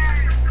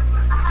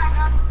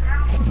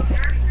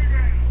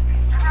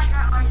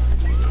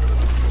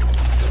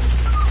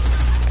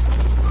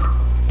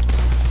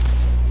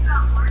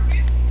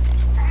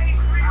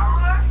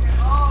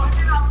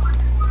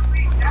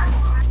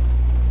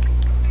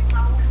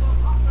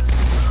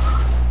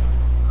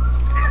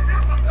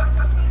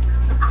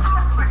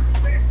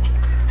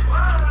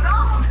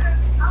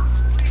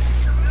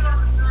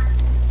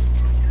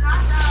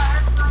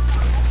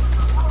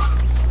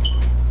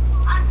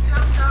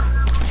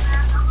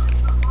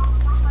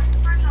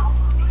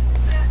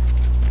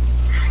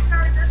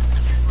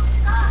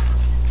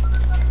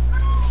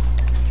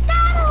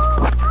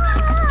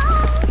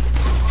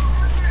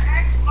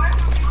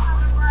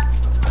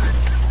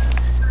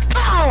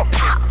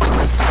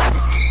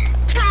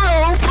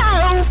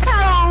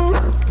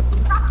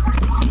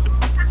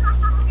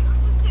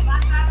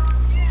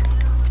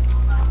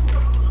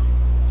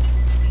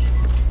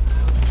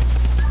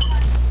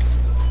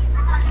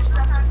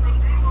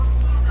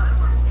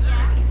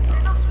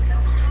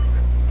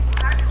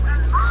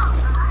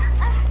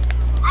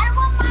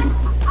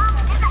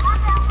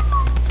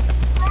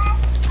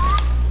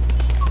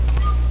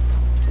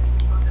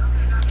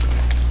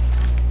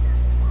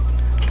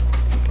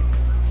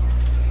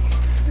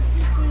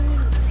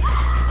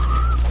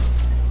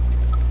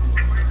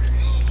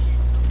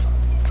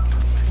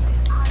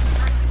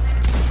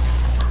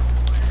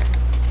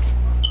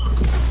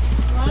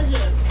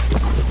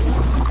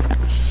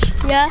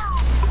 Yeah?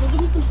 Go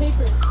give me some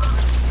paper.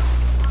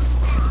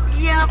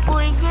 Yeah,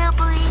 boy,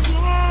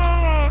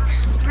 yeah.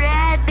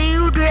 Red,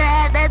 dude,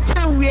 red. That's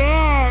so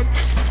red.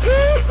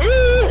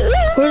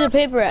 Where's the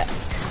paper at?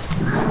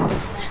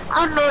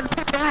 I don't know the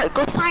paper at.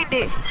 Go find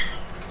it.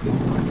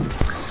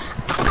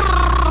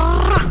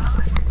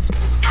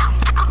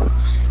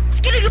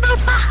 Skitty,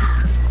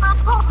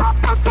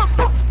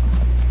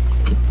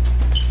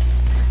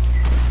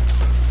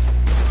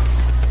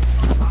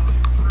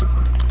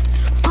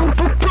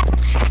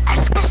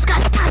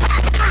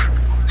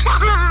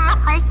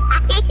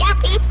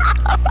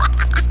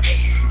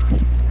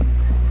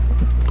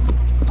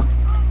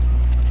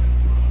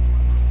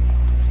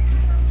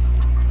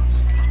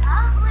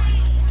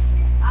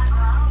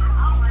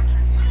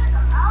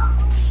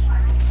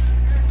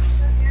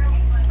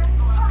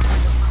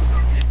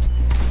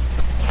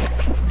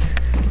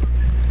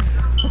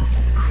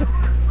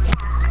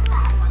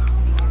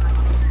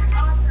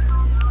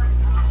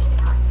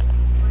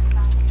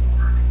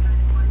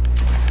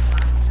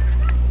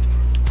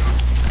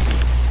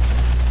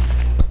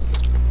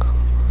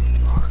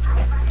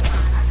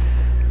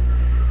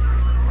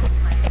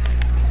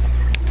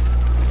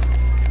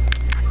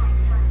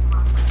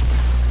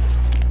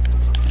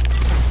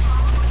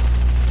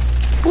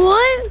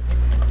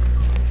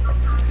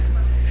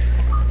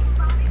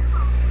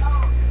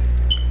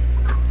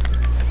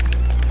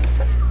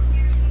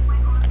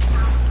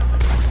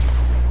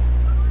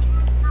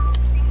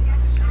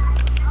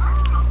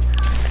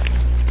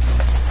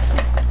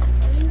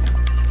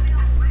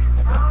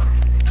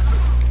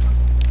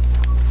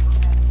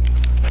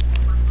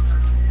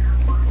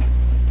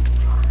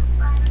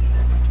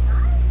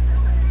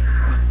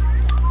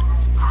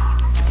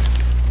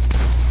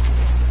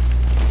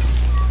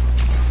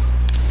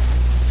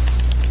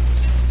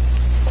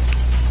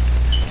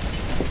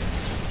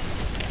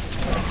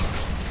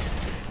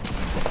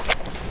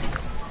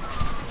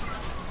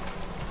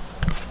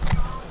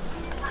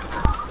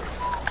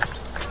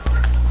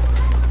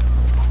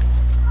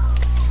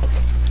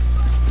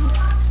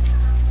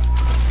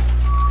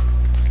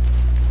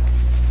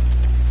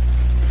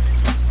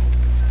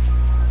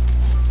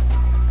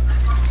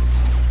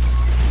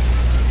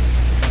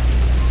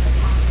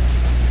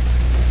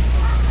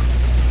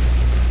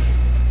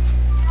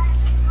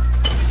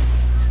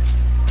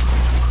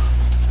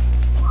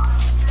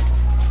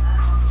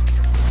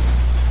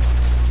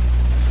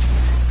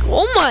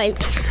 Alright.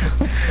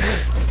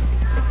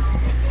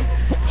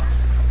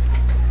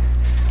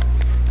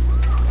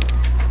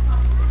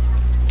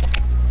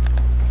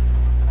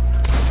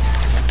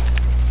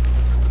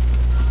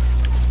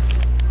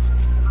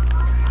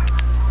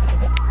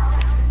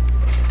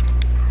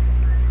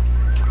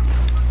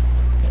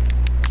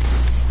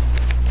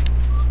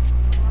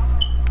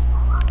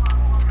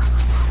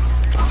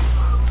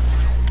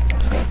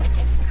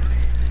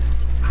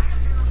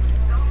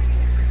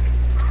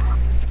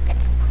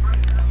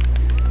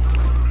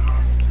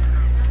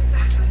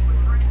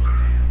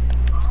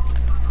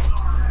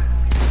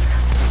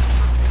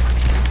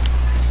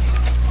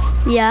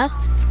 Yeah.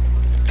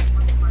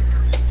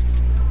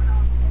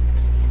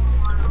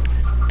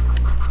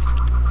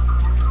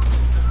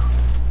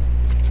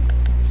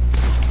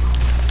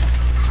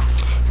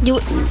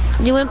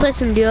 You wanna play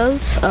some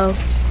duos? Oh.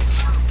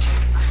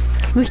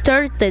 We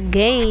started the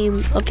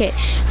game. Okay.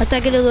 After I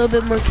get a little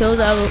bit more kills,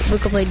 we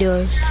can play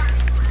duos.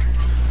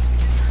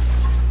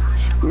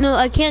 No,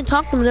 I can't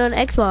talk to them on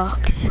Xbox.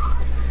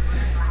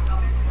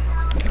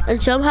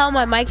 And somehow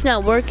my mic's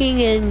not working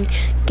in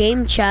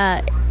game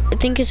chat. I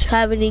think it's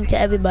happening to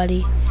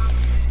everybody.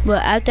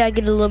 But after I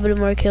get a little bit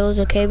more kills,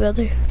 okay,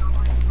 brother?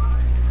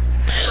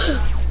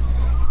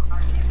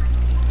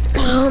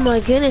 Oh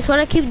my goodness, why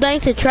do I keep dying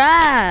to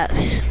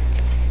traps?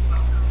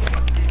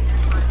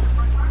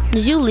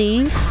 Did you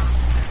leave?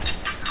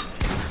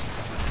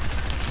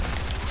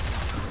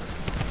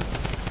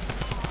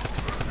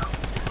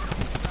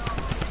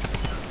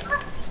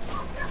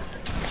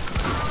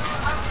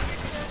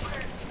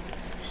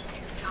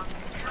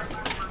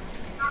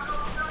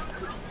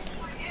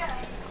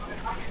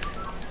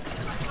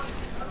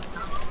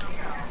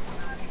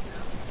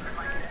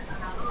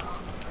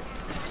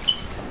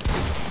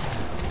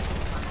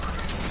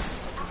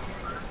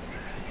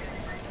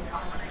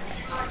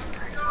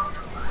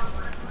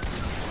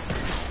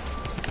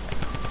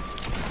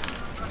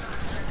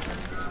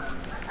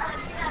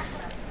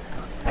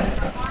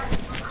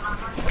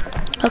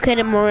 Okay,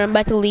 then I'm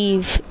about to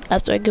leave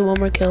after I get one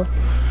more kill.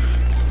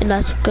 And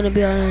that's gonna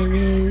be all I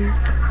need.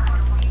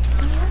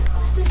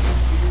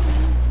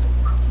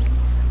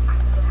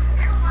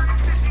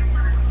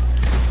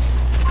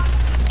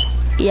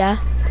 Yeah.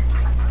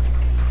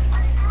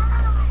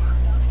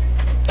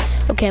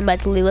 Okay, I'm about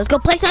to leave. Let's go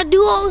play some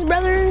duos,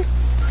 brother.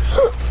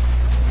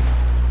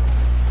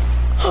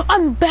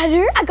 I'm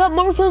better. I got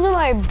more kills than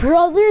my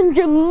brother.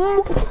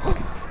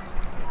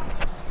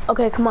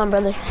 Okay, come on,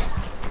 brother.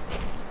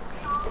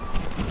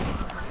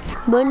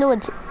 But no,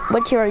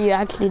 what tier are you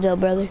actually though,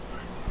 brother?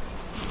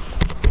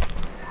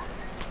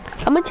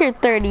 I'm a tier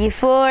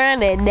 34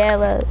 and a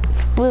never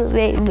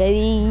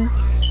baby.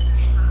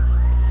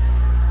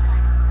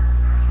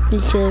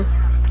 You sure?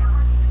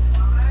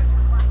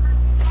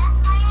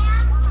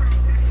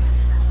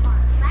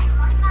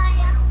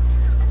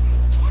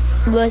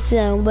 Bust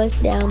down,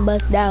 bust down,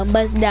 bust down,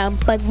 bust down,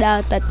 bust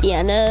down,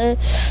 Tatiana.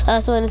 I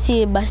just wanna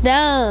see it bust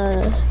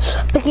down.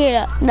 Pick it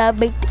up, now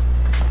pick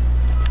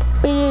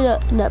it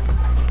up, now.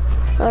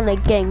 On a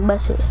gang,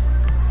 bust it.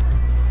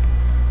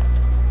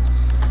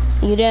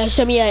 You dare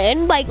show me an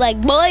invite, like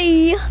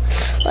boy.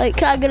 Like,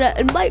 can I get an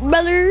invite,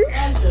 brother?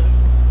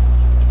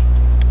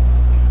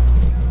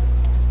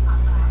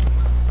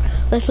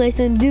 Let's play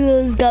some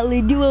duos,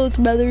 godly duos,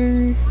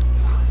 brother.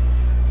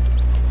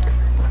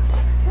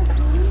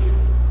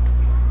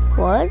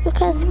 What?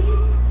 Because.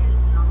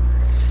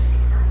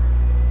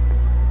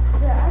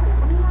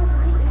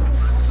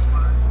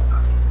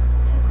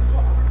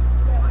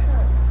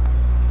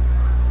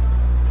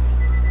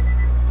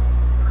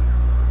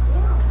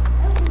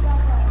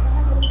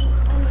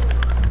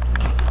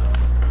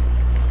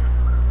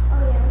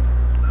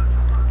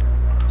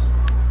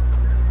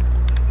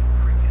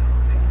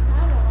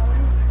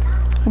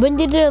 When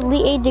did the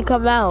Elite Agent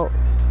come out?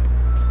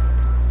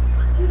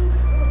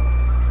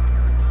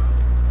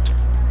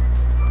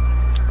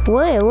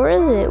 Wait, where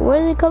is it? Where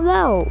did it come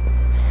out?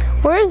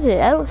 Where is it?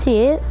 I don't see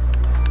it.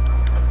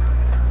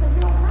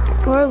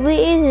 Where Elite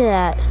Agent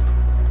at?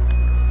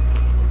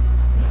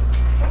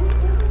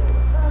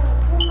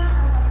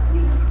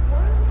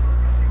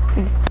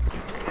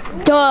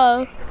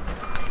 Duh.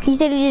 He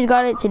said he just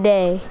got it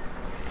today.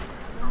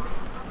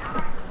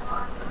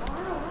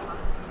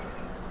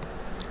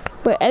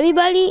 But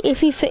everybody,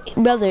 if you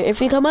brother,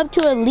 if you come up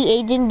to Elite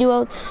Agent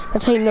duo,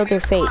 that's how you know they're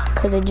fake,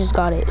 cause they just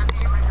got it.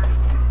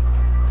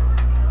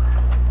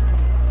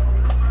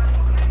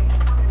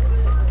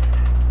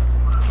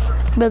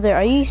 Brother,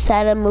 are you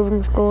sad I'm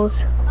moving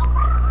schools?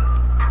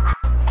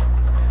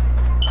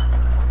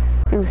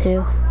 Me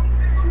too.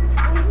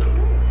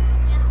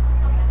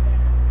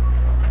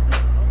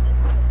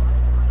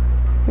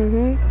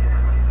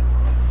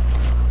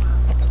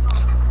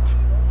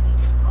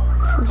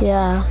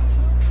 Yeah.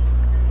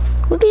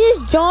 Look at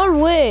this John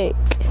Wick.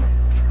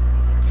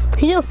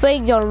 He's a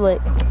fake John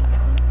Wick.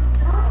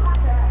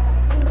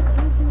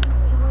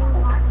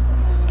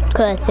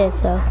 Cause I said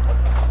so.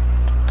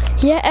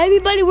 Yeah,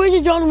 everybody wears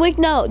a John Wick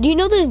now. Do you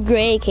know there's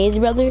gray AKs,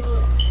 brother?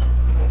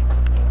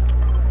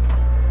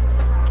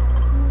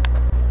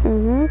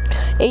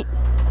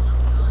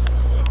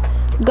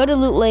 Go to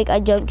Loot Lake. I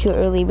jumped too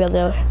early,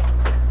 brother.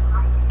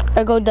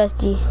 Or go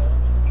Dusty.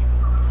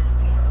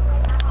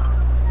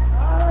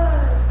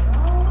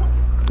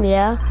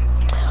 Yeah.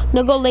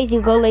 No, go Lazy.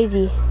 Go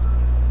Lazy.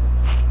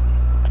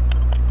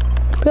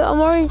 But I'm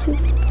already too...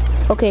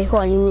 Okay,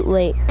 hold on. You Loot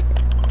Lake.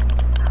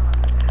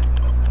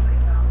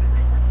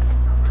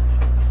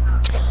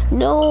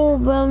 No,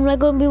 but I'm not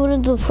gonna be one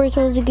of the first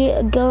ones to get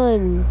a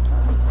gun.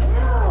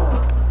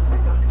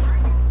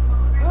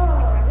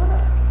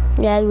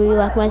 Yeah, I really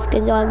like my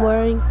skin that I'm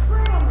wearing.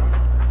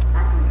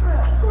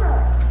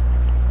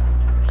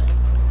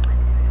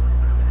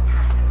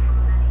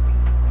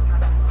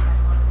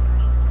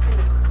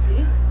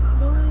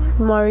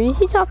 Maurice,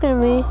 he talking to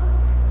me.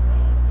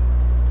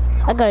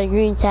 I got a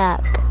green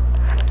tack.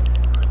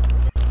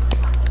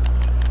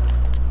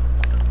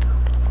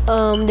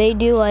 They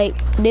do like,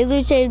 they do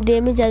the same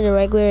damage as a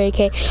regular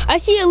AK. I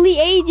see Elite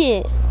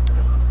Agent.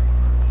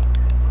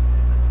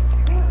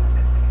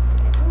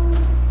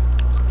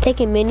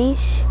 Taking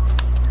minis.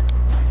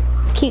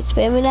 Keep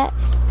spamming that.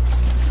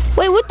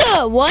 Wait, what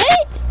the, what?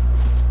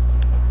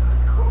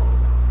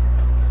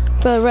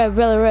 Brother Rev.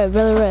 Brother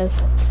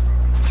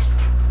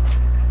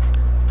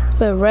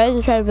Rev,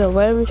 I'm trying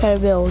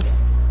to build.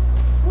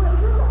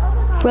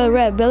 Brother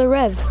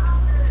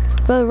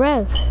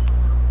Rev.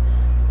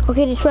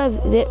 Okay, just Rev,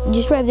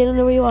 they don't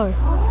know where you are.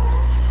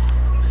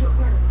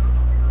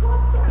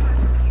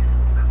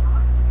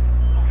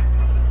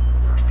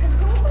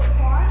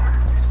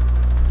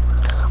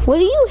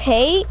 Wouldn't you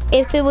hate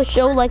if it would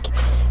show like,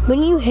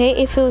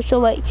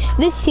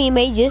 this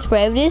teammate just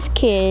revved this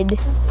kid?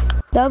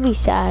 That would be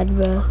sad,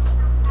 bro.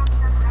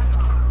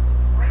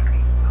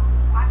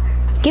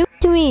 Give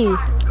it to me.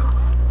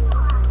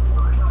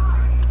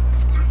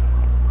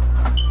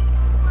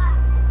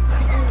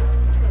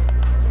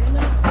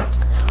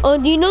 Oh,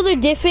 do you know they're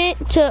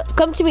different to,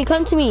 come to me.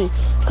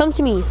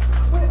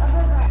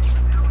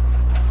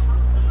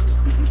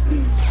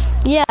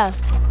 Yeah.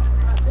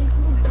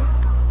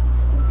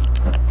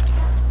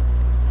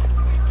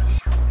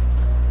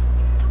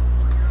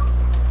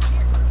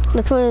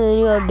 That's one of the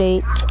new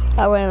updates.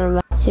 I ran on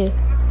that too.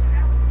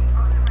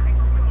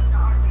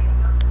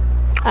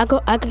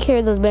 I could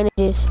carry those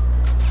bandages.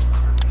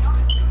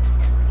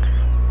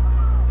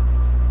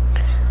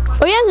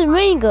 Oh yeah, the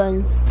rain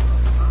gun.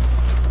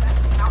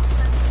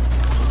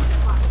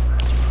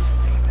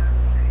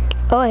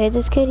 Oh, I hit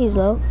this kid. He's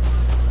low.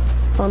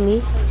 On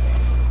me.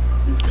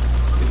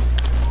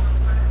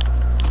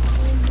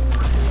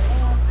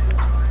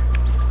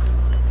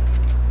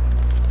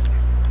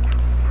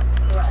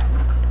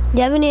 Do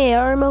you have any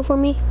AR ammo for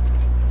me?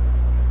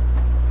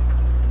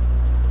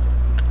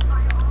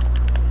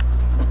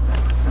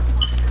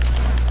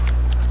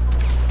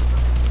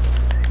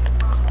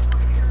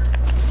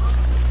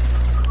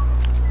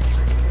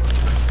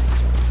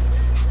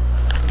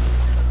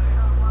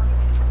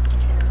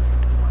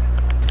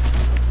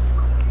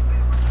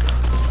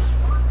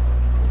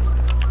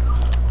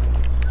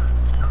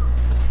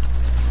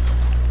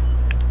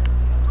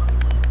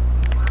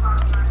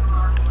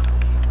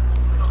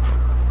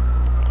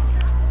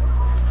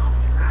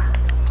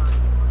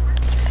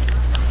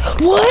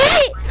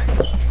 What?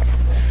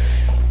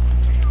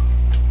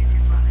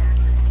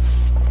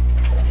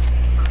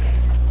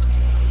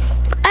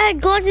 I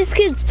got this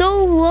kid so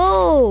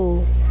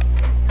low.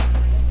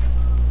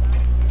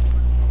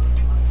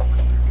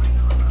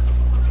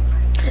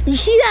 You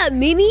see that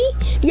mini?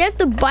 You have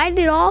to bite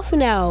it off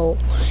now.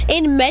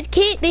 In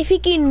medkit, they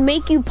freaking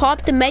make you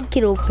pop the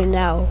medkit open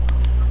now.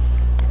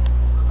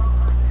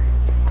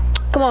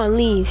 Come on,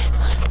 leave.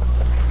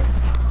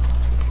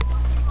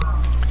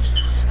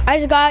 I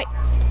just got...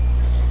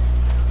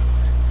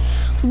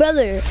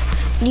 Brother,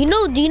 do you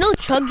know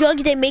chug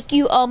jugs, they make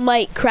you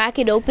like crack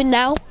it open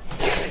now?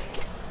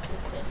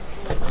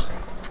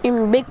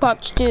 In big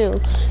pots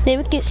too. They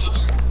make it.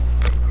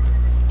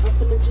 I'm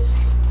gonna just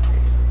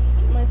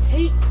get my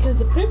tape because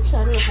the printer,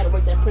 I don't know how to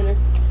work that printer.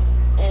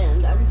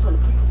 And I just want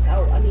to put this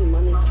out. I need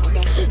money.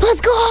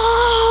 Let's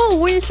go!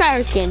 Where's your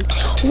tryhard skin?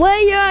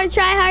 Where's your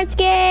tryhard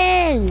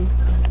skin?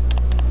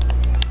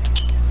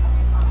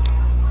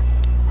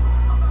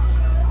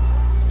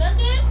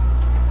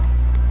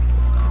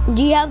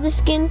 Do you have the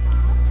skin?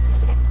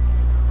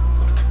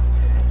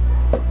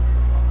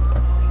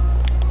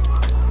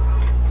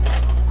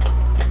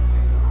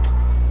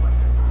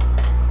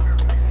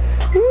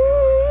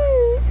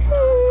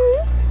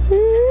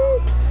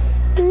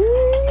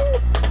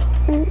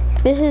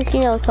 This is the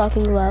skin I was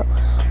talking about.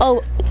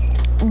 Oh,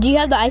 do you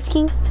have the Ice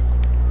King?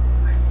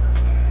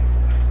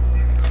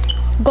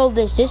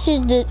 Goldish. This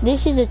is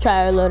the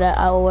tryhard load that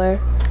I will wear.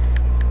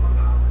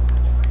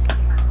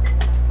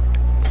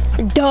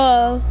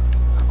 Duh.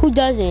 Who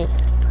doesn't?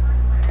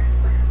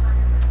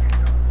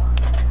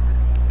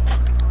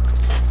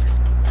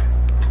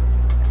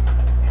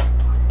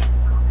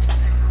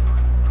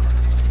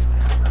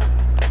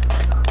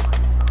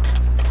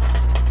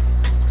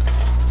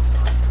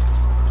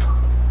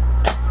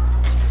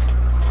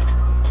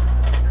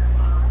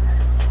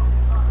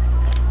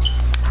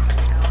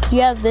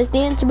 You have this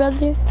dance,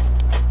 brother?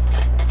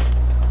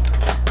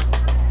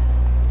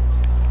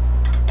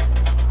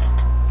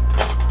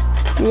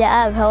 Yeah,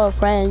 I have hella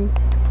friends.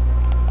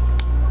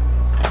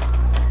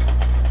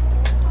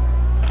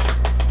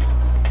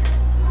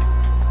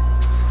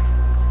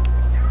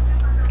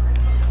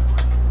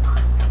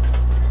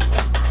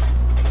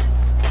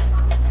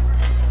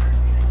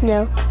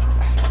 No.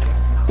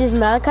 Does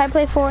Malachi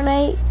play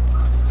Fortnite?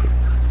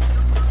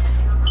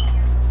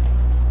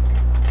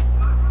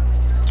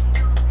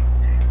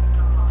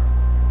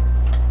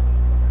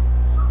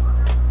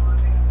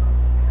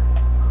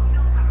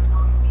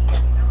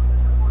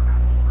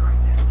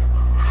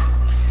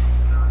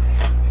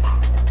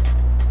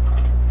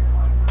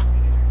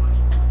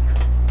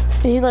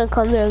 Are you gonna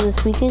come there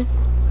this weekend?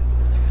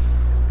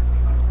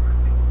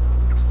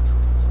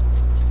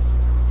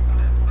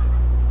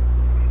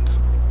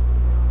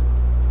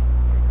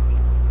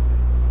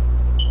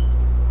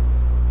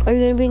 Are you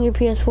gonna bring your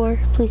PS4?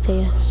 Please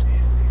say yes.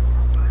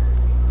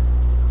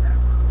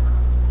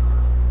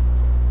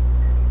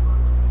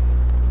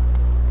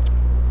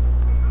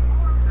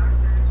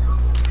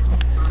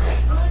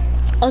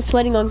 I'm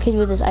sweating on kids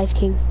with this Ice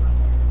King.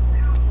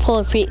 Pull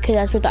it free, because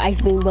that's where the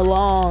Ice King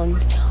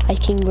belongs. Ice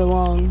King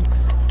belongs.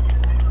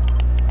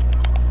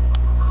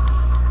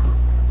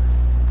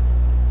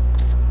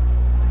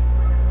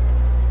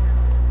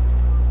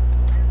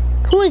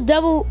 Who is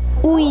double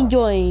oohing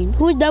join?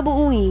 Who is double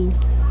oohing?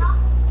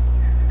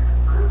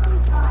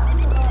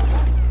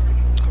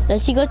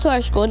 Does she go to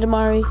our school,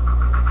 Damari?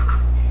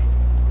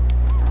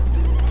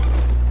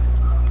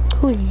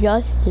 Who's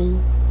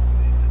Justin?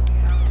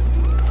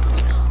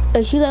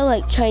 Is she that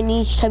like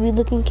Chinese chubby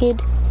looking kid?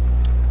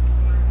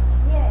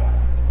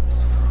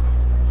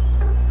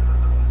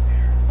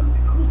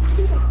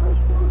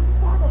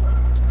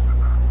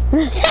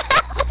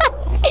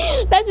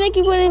 That's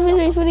making fun of his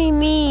face. What do you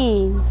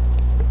mean?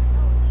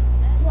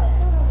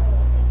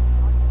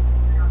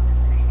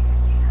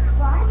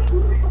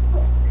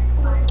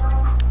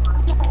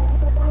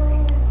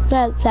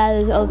 That's sad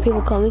as other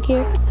people coming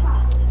here.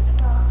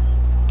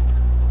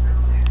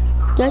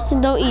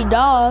 Justin don't eat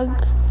dog.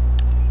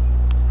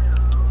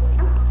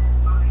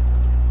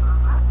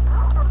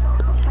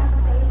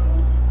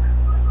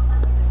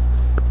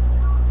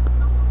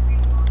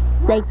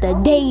 Like the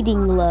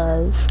dating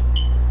love.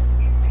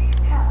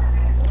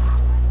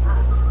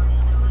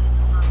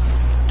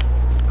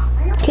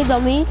 Kids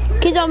on me.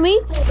 Kids on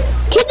me.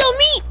 Kids on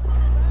me.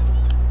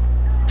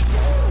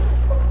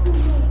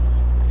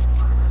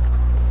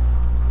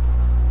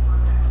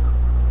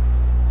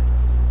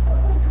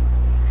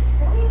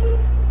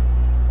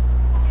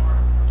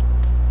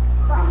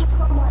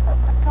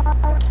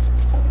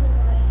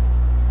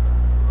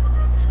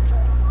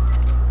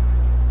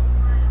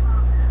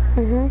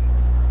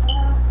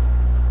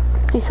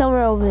 He's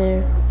somewhere over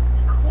there.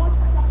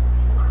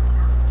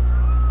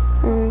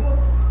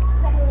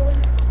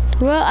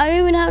 Bro, I don't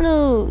even have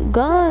no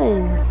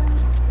gun.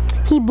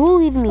 He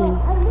bullied me.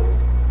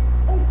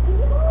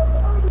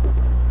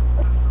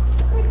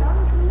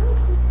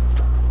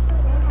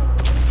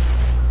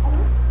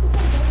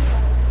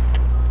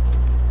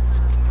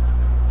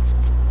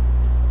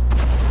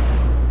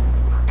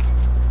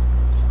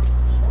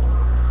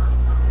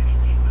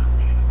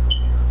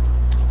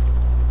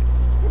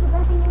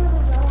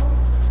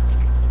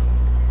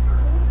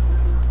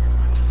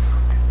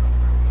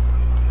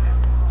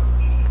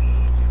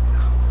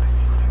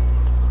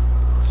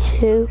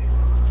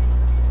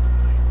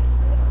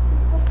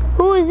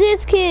 Who is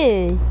this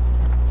kid?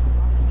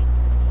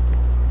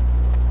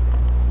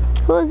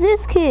 Who is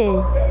this kid?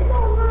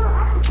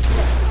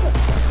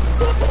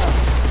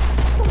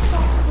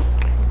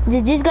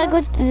 Does this guy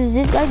go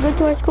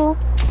to our school?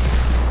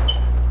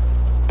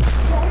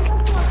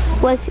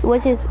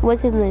 What's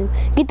his name?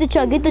 Get the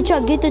chug. Get the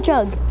chug. Get the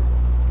chug.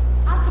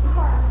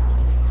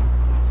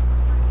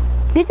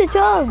 Get the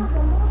chug.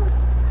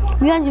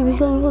 Behind you.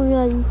 Behind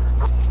you.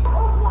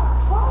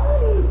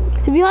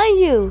 Behind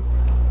you.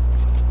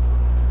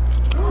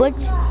 What?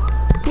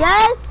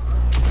 Yes.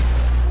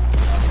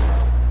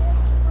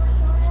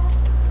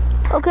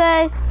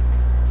 Okay.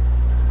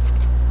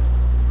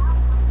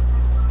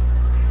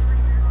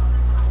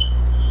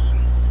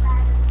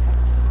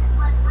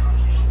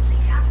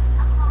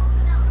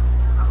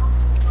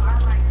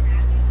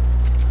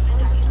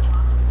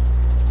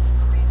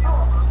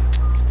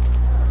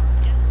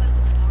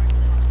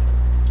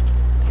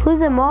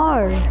 Who's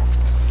Amar?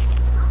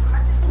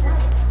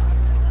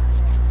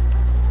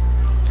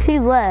 He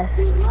left.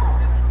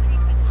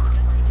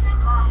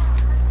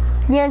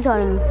 Dance on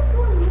him.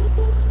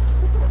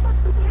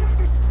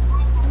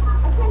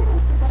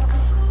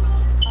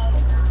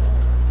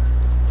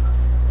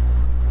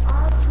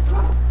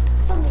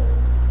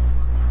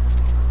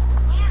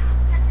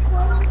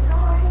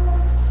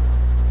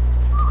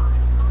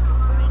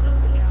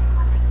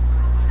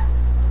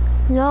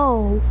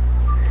 No.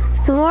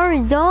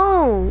 Tomorrow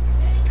don't.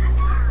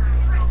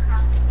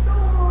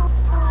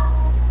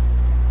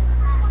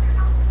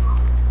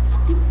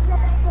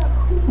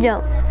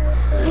 Jump.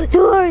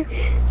 Don't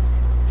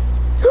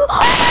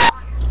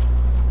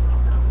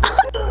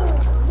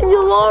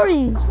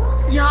worry.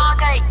 Y'all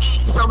gotta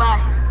eat so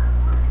bad.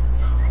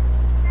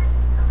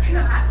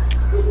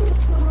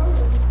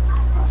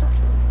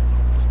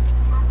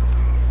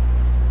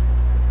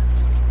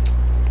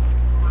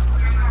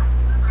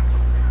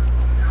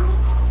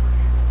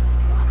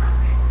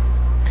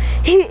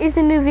 It's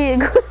a new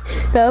vehicle.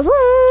 The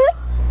what?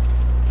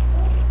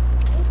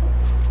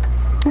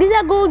 Get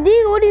that gold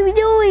digger. What are we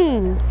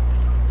doing?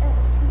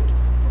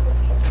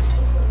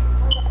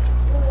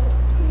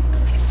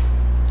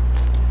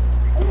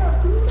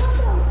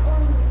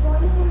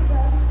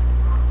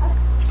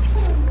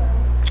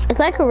 It's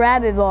like a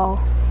rabbit ball.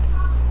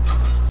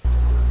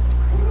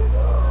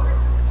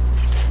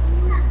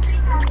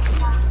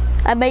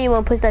 I bet you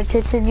won't push that to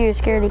your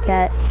scaredy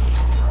cat.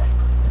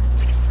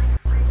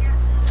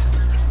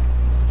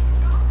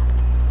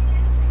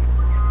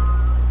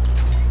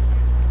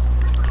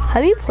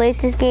 Have you played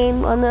this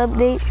game on the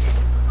updates?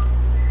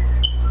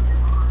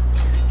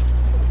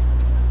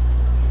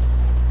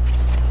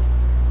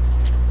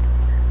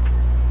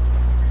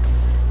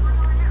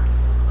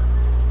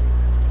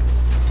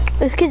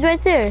 This kid's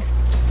right there.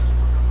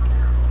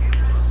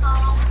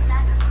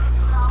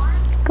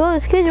 Go,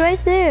 this kid's right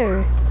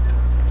there.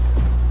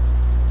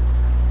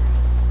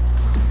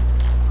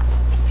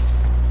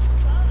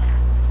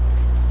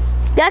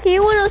 Jackie,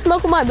 you wanna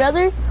smoke with my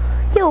brother?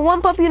 He'll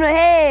one pump you in the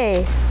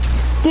head.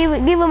 Give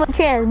him a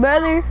chance,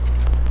 brother.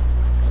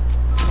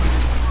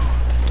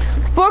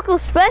 Sparkle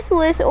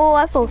specialist. Oh,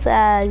 I feel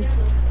sad.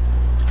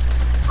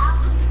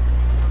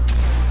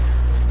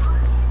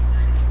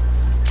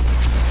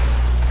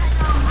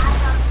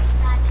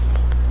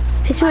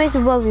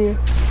 Situation above you.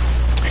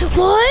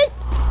 What?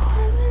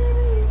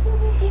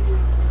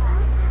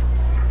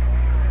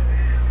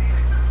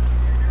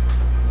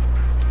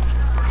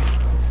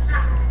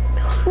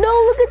 No,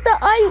 look at the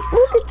ice.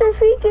 Look at the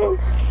freaking.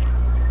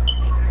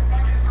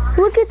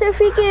 Look at the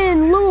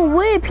freaking little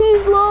whip.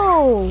 He's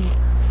low.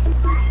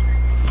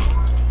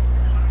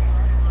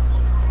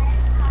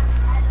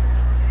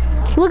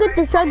 Look at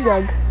the chug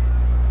jug.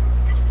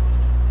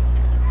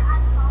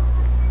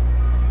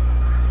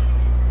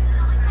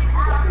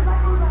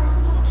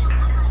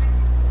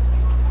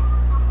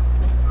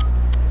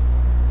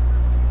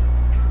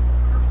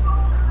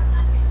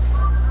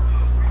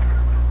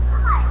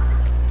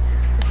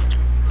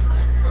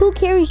 Who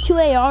carries 2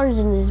 ARs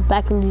in this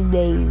back in these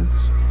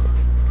days?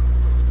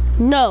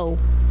 No,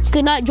 he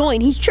could not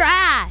join. He's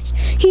trash.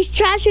 He's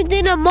trasher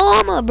than a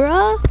mama,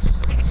 bruh.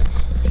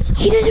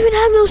 He doesn't even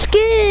have no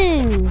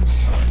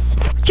skins.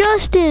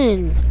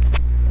 Justin.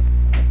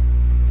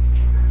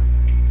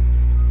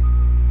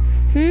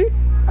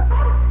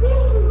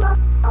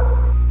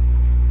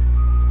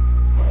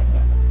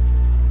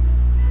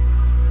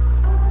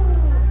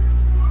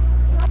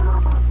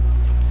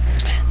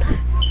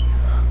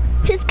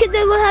 His kid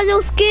doesn't have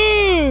no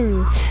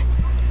skins.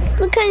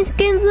 What kind of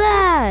skin's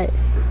that?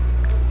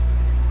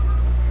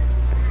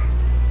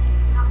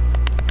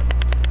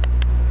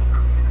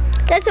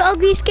 That's the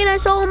ugliest skin I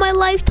saw in my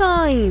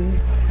lifetime.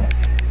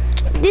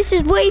 This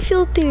is way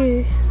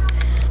filthier.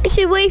 This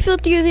is way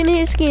filthier than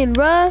his skin,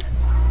 bruh.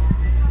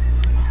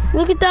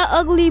 Look at that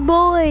ugly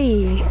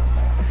boy.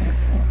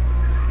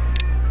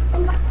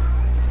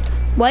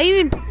 Why are you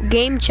in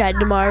game chat,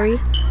 Damari?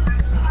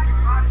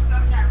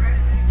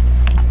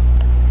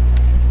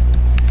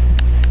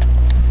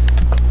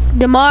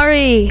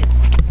 Damari.